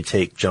people who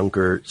take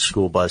junker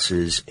school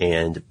buses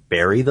and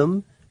bury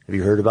them. Have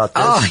you heard about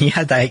this? Oh,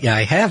 yeah,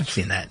 I have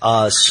seen that.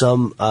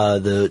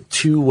 The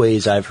 2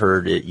 ways I've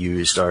heard it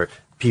used are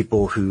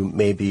people who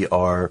maybe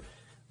are,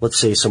 let's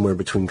say, somewhere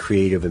between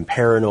creative and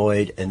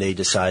paranoid, and they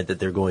decide that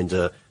they're going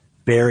to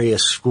bury a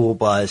school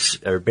bus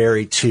or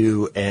bury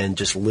 2 and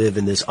just live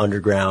in this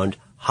underground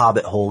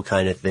hobbit hole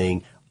kind of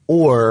thing,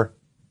 or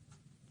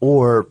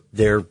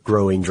they're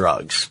growing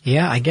drugs.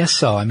 Yeah, I guess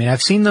so. I mean,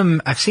 I've seen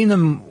them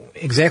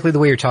exactly the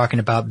way you're talking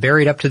about,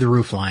 buried up to the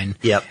roof line.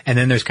 Yep. And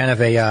then there's kind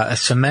of a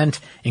cement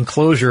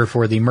enclosure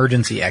for the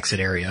emergency exit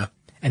area.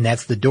 And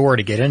that's the door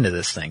to get into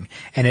this thing.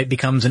 And it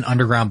becomes an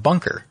underground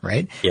bunker,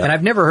 right? Yep. And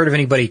I've never heard of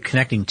anybody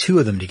connecting 2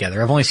 of them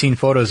together. I've only seen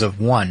photos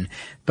of one,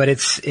 but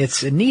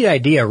it's a neat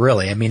idea,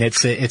 really. I mean,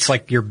 it's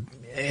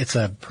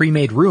a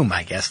pre-made room,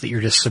 I guess, that you're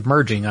just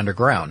submerging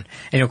underground.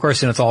 And of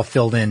course, it's all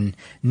filled in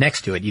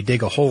next to it. You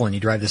dig a hole and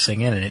you drive this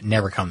thing in and it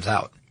never comes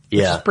out.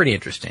 Yeah. Which is pretty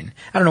interesting.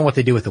 I don't know what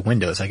they do with the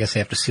windows. I guess they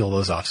have to seal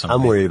those off someday.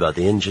 I'm worried about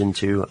the engine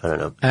too. I don't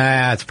know.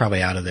 It's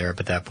probably out of there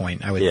at that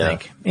point, I would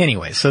think.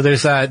 Anyway, so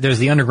there's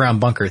the underground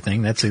bunker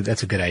thing. That's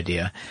a good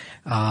idea.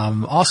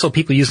 Also,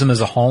 people use them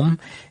as a home.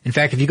 In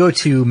fact, if you go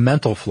to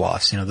Mental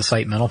Floss, the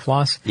site Mental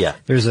Floss,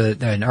 there's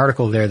an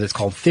article there that's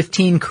called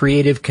 15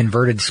 Creative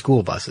Converted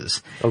School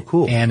Buses. Oh,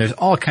 cool. And there's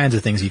all kinds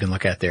of things you can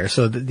look at there.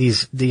 So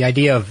the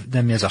idea of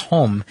them as a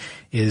home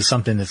is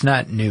something that's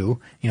not new.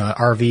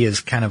 RV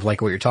is kind of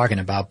like what you're talking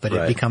about, but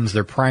it becomes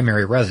their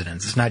primary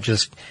residence. It's not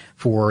just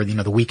for,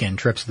 the weekend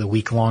trips, the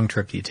week-long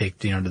trip that you take,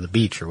 to the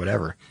beach or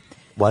whatever.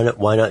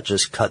 Why not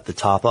just cut the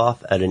top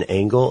off at an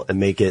angle and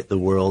make it the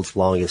world's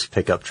longest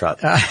pickup truck?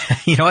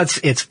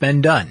 It's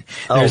been done.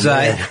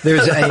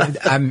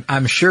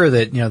 I'm sure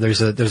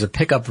that, there's a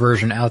pickup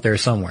version out there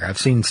somewhere. I've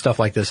seen stuff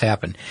like this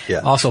happen.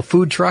 Yeah. Also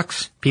food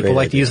trucks. People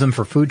like to use them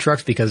for food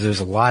trucks because there's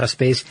a lot of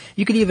space.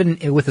 You could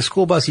even, with a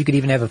school bus, you could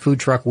even have a food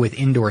truck with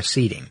indoor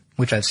seating,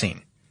 which I've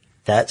seen.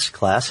 That's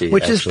classy.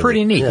 Which is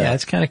pretty neat. Yeah,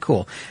 it's kind of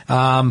cool.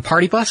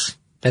 Party bus.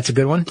 That's a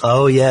good one.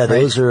 Oh yeah,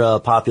 those are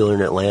popular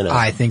in Atlanta.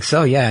 I think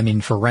so. Yeah, I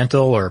mean for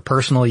rental or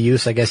personal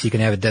use, I guess you can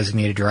have a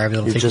designated driver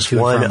that'll take just you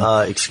to one.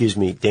 and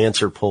from.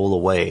 Dancer pole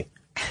away.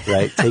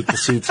 Right, take the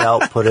seats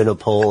out, put in a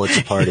pole. It's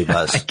a party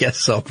bus. I guess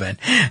so, Ben.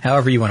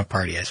 However you want to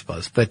party, I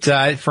suppose. But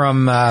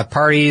from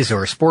parties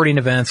or sporting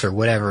events or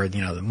whatever,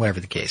 whatever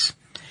the case,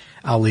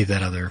 I'll leave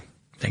that other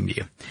thing to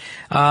you.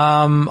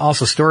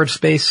 Also storage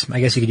space. I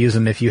guess you could use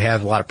them if you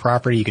have a lot of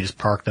property. You could just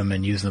park them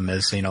and use them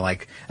as,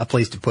 like a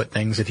place to put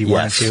things if you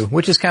wanted to,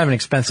 which is kind of an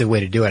expensive way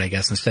to do it, I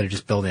guess, instead of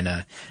just building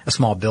a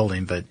small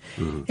building. But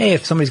hey,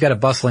 if somebody's got a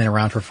bus laying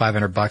around for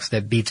 $500,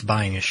 that beats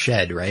buying a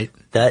shed, right?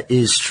 That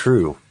is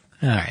true.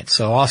 All right.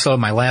 So also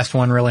my last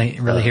one really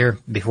here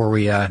before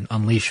we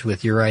unleash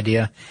with your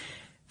idea,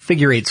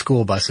 figure 8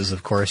 school buses,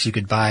 of course. You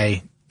could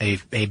buy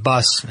a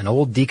bus, an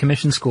old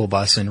decommissioned school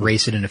bus, and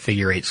race it in a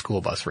figure 8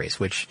 school bus race,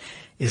 which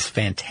is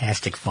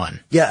fantastic fun.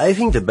 Yeah, I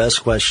think the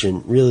best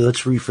question, really,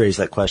 let's rephrase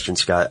that question,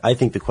 Scott. I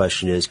think the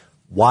question is,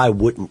 why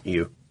wouldn't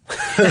you?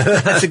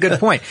 That's a good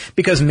point,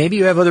 because maybe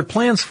you have other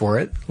plans for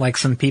it, like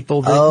some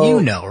people that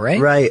you know,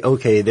 right? Right.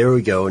 Okay. There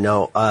we go.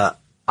 Now,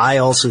 I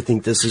also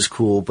think this is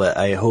cool, but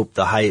I hope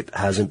the hype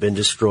hasn't been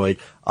destroyed.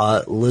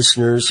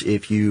 Listeners,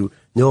 if you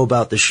know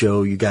about the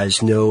show, you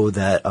guys know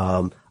that,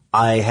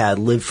 I had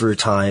lived for a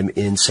time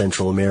in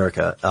Central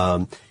America.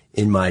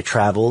 In my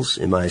travels,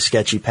 in my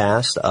sketchy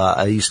past,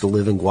 I used to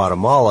live in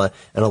Guatemala,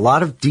 and a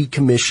lot of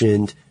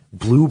decommissioned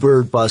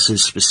Bluebird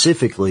buses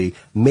specifically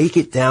make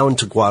it down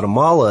to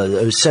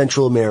Guatemala,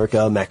 Central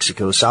America,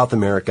 Mexico, South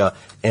America,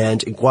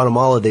 and in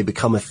Guatemala they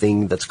become a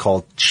thing that's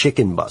called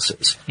chicken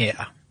buses.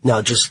 Yeah.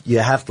 Now you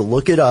have to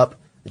look it up.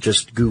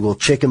 Just Google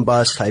chicken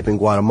bus, type in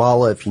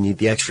Guatemala if you need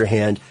the extra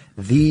hand.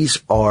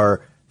 These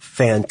are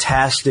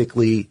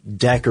fantastically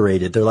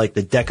decorated. They're like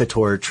the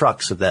Decatur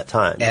trucks of that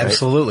time.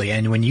 Absolutely. Right?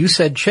 And when you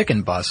said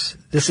chicken bus,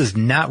 this is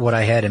not what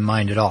I had in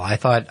mind at all. I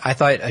thought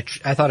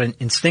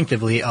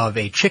instinctively of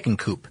a chicken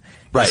coop.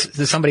 Right.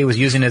 Somebody was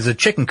using it as a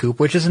chicken coop,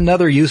 which is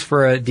another use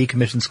for a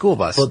decommissioned school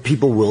bus. But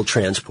people will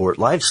transport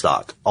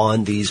livestock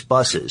on these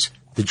buses.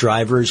 The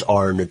drivers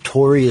are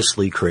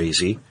notoriously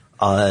crazy.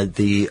 And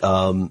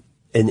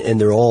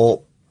they're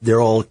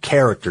all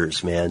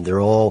characters, man.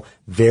 They're all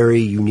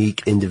very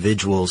unique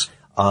individuals.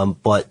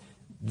 But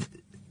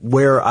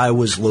where I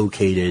was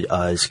located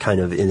is kind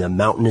of in a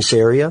mountainous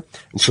area,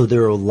 and so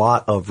there are a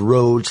lot of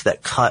roads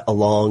that cut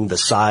along the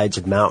sides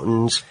of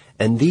mountains,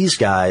 and these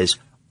guys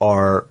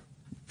are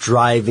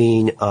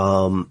driving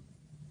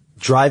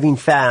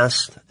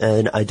fast,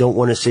 and I don't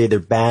want to say they're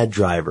bad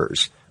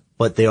drivers,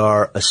 but they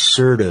are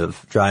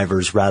assertive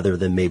drivers rather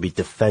than maybe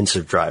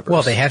defensive drivers.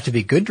 Well, they have to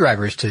be good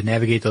drivers to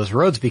navigate those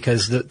roads,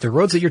 because the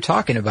roads that you're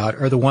talking about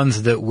are the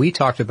ones that we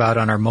talked about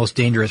on our Most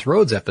Dangerous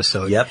Roads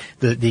episode. Yep.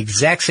 The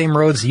exact same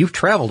roads, you've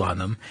traveled on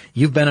them.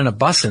 You've been in a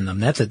bus in them.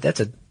 That's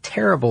a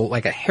terrible,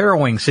 like a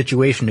harrowing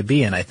situation to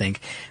be in, I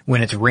think,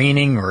 when it's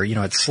raining or,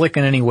 it's slick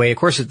in any way. Of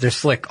course, they're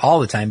slick all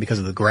the time because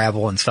of the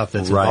gravel and stuff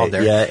that's involved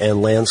there. Yeah,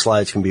 and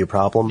landslides can be a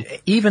problem.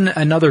 Even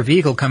another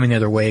vehicle coming the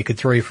other way could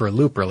throw you for a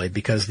loop, really,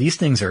 because these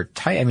things are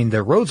tight. I mean,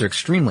 the roads are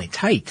extremely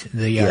tight.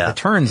 The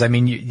turns, I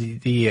mean,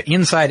 the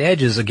inside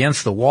edge is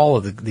against the wall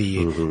of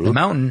the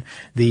mountain.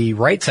 The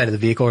right side of the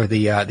vehicle, or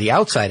the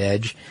outside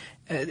edge,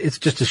 it's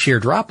just a sheer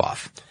drop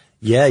off.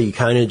 Yeah, you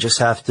kind of just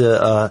have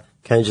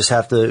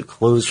to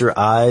close your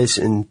eyes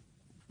and,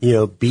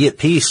 be at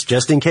peace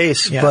just in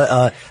case.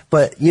 Yeah.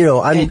 But,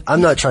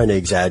 I'm not trying to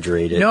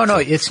exaggerate it. No,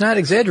 it's not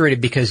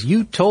exaggerated, because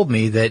you told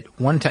me that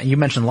one time, you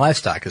mentioned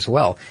livestock as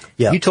well.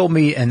 Yeah. You told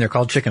me, and they're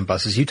called chicken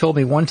buses, you told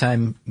me one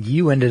time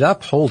you ended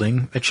up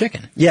holding a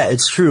chicken. Yeah,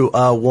 it's true.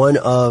 One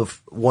of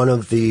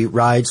the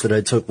rides that I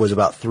took was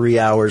about 3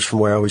 hours from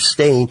where I was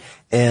staying.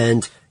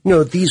 And,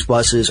 these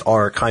buses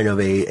are kind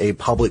of a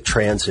public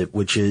transit,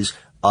 which is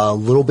a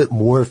little bit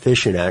more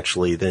efficient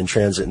actually than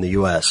transit in the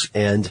U.S.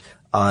 And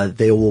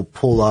they will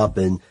pull up,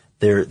 and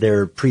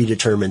they're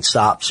predetermined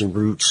stops and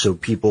routes, so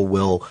people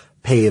will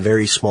pay a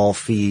very small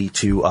fee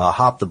to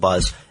hop the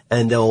bus,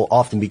 and they'll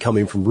often be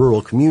coming from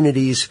rural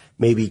communities,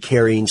 maybe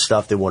carrying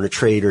stuff they want to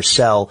trade or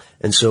sell.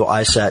 And so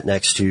I sat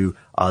next to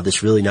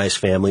this really nice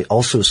family.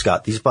 Also,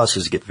 Scott, these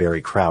buses get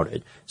very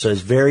crowded. So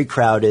it's very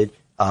crowded,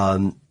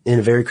 in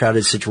a very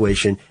crowded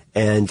situation,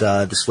 and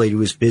this lady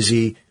was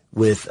busy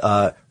with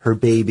her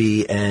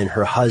baby, and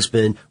her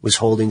husband was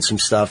holding some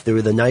stuff. They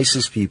were the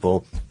nicest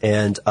people,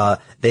 and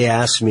they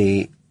asked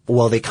me,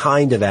 well, they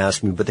kind of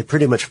asked me, but they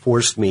pretty much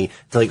forced me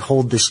to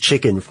hold this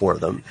chicken for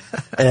them.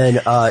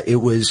 And it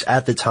was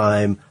at the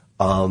time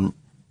I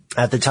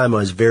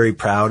was very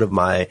proud of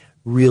my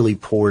really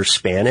poor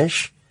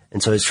Spanish,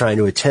 and so I was trying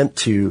to attempt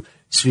to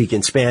speak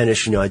in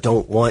Spanish. I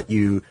don't want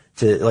you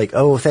to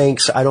oh,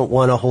 thanks, I don't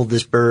want to hold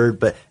this bird,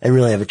 but I didn't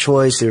really have a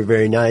choice. They were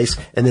very nice.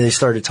 And then they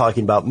started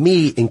talking about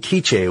me in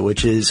Quiche,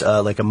 which is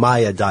like a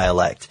Maya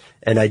dialect.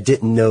 And I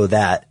didn't know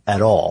that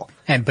at all.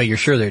 But you're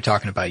sure they're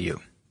talking about you?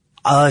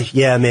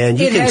 Yeah, man,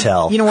 you can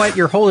tell. You know what?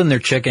 You're holding their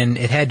chicken.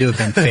 It had to have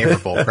been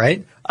favorable,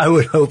 right? I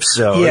would hope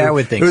so. Yeah, I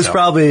would think so. It was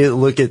probably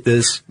look at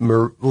this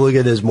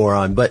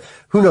moron. But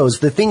who knows?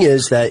 The thing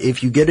is that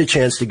if you get a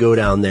chance to go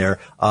down there,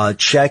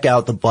 check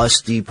out the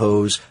bus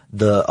depots,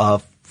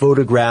 the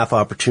photograph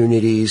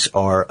opportunities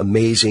are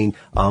amazing,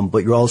 but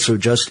you're also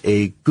just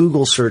a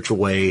Google search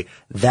away.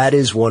 That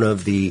is one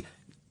of the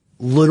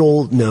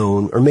little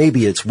known, or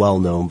maybe it's well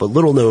known, but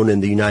little known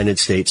in the United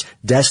States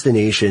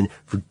destination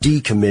for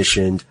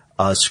decommissioned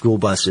school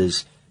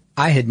buses.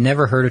 I had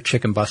never heard of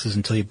chicken buses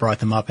until you brought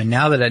them up, and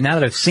now that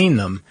I've seen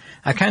them,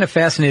 I'm kind of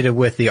fascinated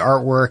with the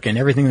artwork and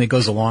everything that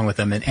goes along with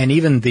them, and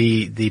even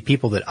the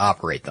people that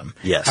operate them.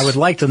 Yes. I would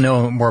like to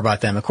know more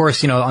about them. Of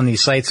course, on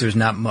these sites there's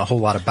not a whole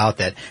lot about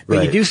that, but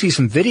right. You do see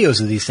some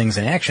videos of these things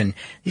in action.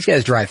 These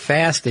guys drive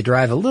fast, they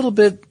drive a little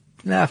bit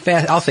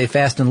I'll say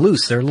fast and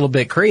loose. They're a little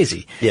bit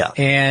crazy. Yeah.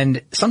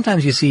 And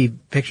sometimes you see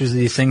pictures of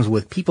these things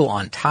with people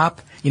on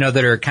top,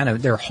 that are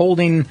they're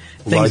holding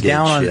things luggage,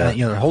 down,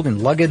 they're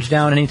holding luggage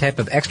down, any type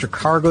of extra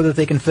cargo that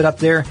they can fit up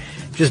there,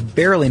 just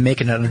barely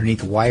making it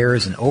underneath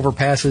wires and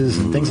overpasses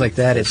and things like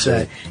that. It's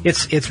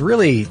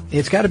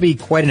got to be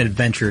quite an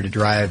adventure to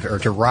drive or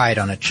to ride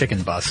on a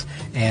chicken bus.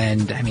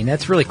 And I mean,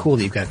 that's really cool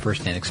that you've got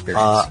first-hand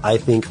experience. I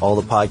think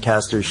all the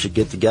podcasters should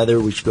get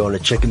together. We should go on a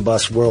chicken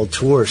bus world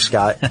tour,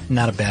 Scott.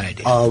 Not a bad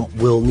idea.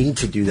 We'll need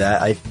to do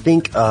that. I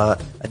think I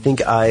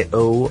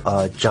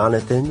owe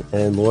Jonathan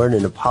and Lauren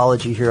an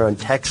apology here on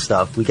tech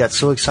stuff. We got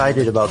so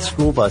excited about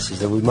school buses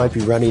that we might be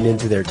running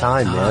into their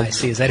time, man. I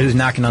see. Is that who's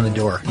knocking on the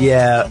door?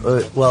 Yeah.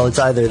 Well, it's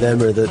either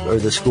them or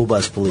the school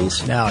bus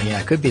police. No, yeah,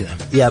 it could be them.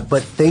 Yeah,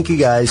 but thank you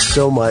guys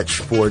so much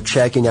for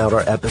checking out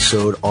our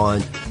episode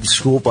on the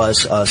school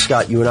bus.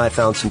 Scott, you and I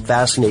found some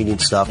fascinating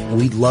stuff.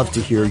 We'd love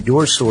to hear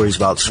your stories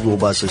about school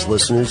buses,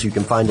 listeners. You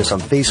can find us on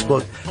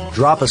Facebook,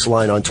 drop us a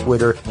line on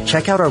Twitter,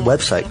 check out our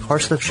website,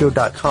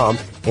 carstuffshow.com,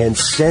 and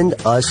send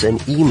us an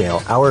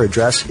email. Our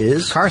address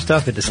is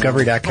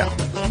carstuff@discovery.com.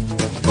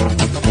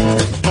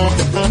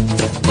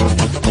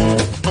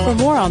 For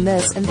more on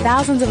this and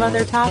thousands of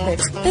other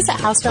topics, visit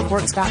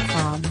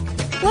howstuffworks.com.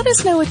 Let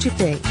us know what you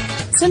think.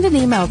 Send an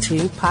email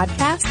to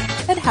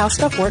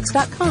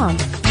podcast@howstuffworks.com.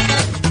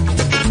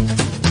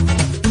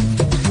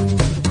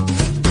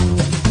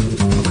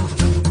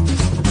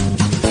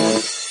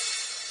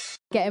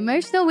 Get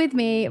emotional with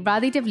me,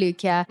 Radhi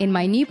Devlukia, in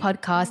my new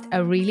podcast,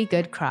 A Really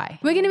Good Cry.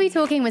 We're going to be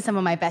talking with some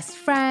of my best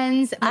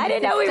friends. I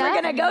didn't know we were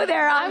going to go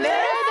there on this.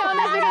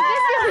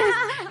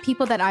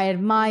 People that I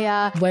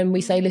admire. When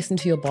we say listen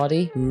to your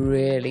body,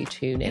 really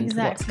tune into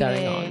what's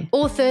going on.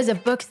 Authors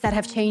of books that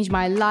have changed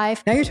my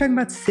life. Now you're talking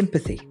about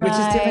sympathy, which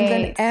is different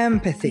than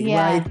empathy,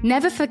 right?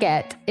 Never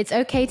forget, it's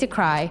okay to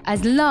cry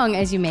as long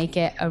as you make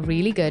it a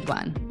really good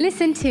one.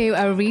 Listen to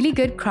A Really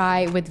Good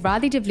Cry with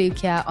Radhi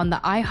Devlukia on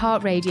the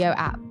iHeartRadio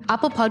app,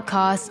 Apple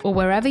Podcasts, or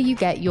wherever you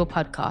get your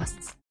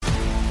podcasts.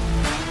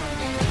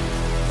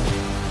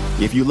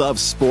 If you love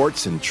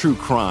sports and true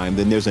crime,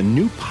 then there's a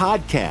new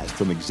podcast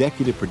from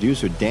executive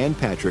producer Dan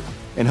Patrick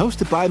and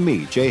hosted by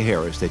me, Jay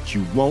Harris, that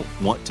you won't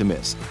want to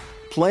miss.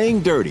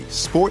 Playing Dirty: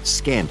 Sports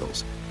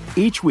Scandals.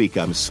 Each week,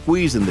 I'm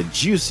squeezing the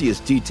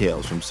juiciest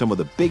details from some of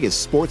the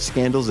biggest sports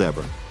scandals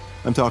ever.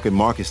 I'm talking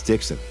Marcus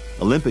Dixon,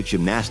 Olympic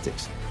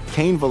gymnastics,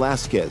 Cain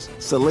Velasquez,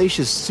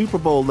 salacious Super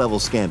Bowl-level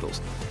scandals.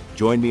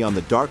 Join me on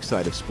the dark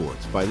side of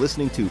sports by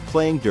listening to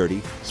Playing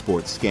Dirty: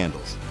 Sports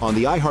Scandals on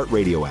the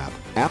iHeartRadio app,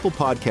 Apple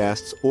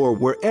Podcasts, or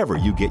wherever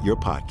you get your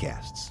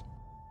podcasts.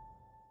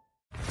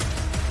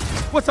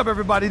 What's up,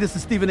 everybody? This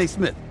is Stephen A.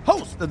 Smith,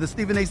 host of the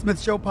Stephen A.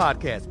 Smith Show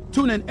podcast.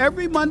 Tune in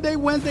every Monday,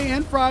 Wednesday,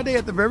 and Friday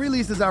at the very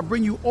least as I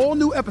bring you all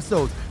new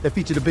episodes that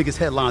feature the biggest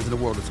headlines in the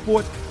world of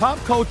sports, pop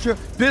culture,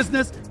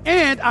 business,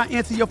 and I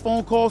answer your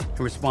phone calls and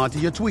respond to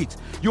your tweets.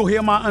 You'll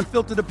hear my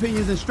unfiltered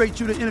opinions and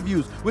straight-shooter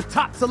interviews with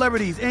top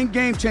celebrities and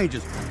game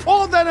changers.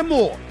 All that and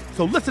more.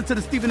 So listen to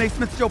the Stephen A.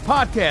 Smith Show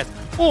podcast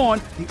on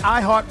the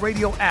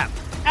iHeartRadio app,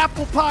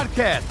 Apple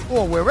Podcasts,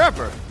 or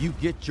wherever you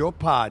get your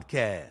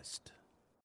podcasts.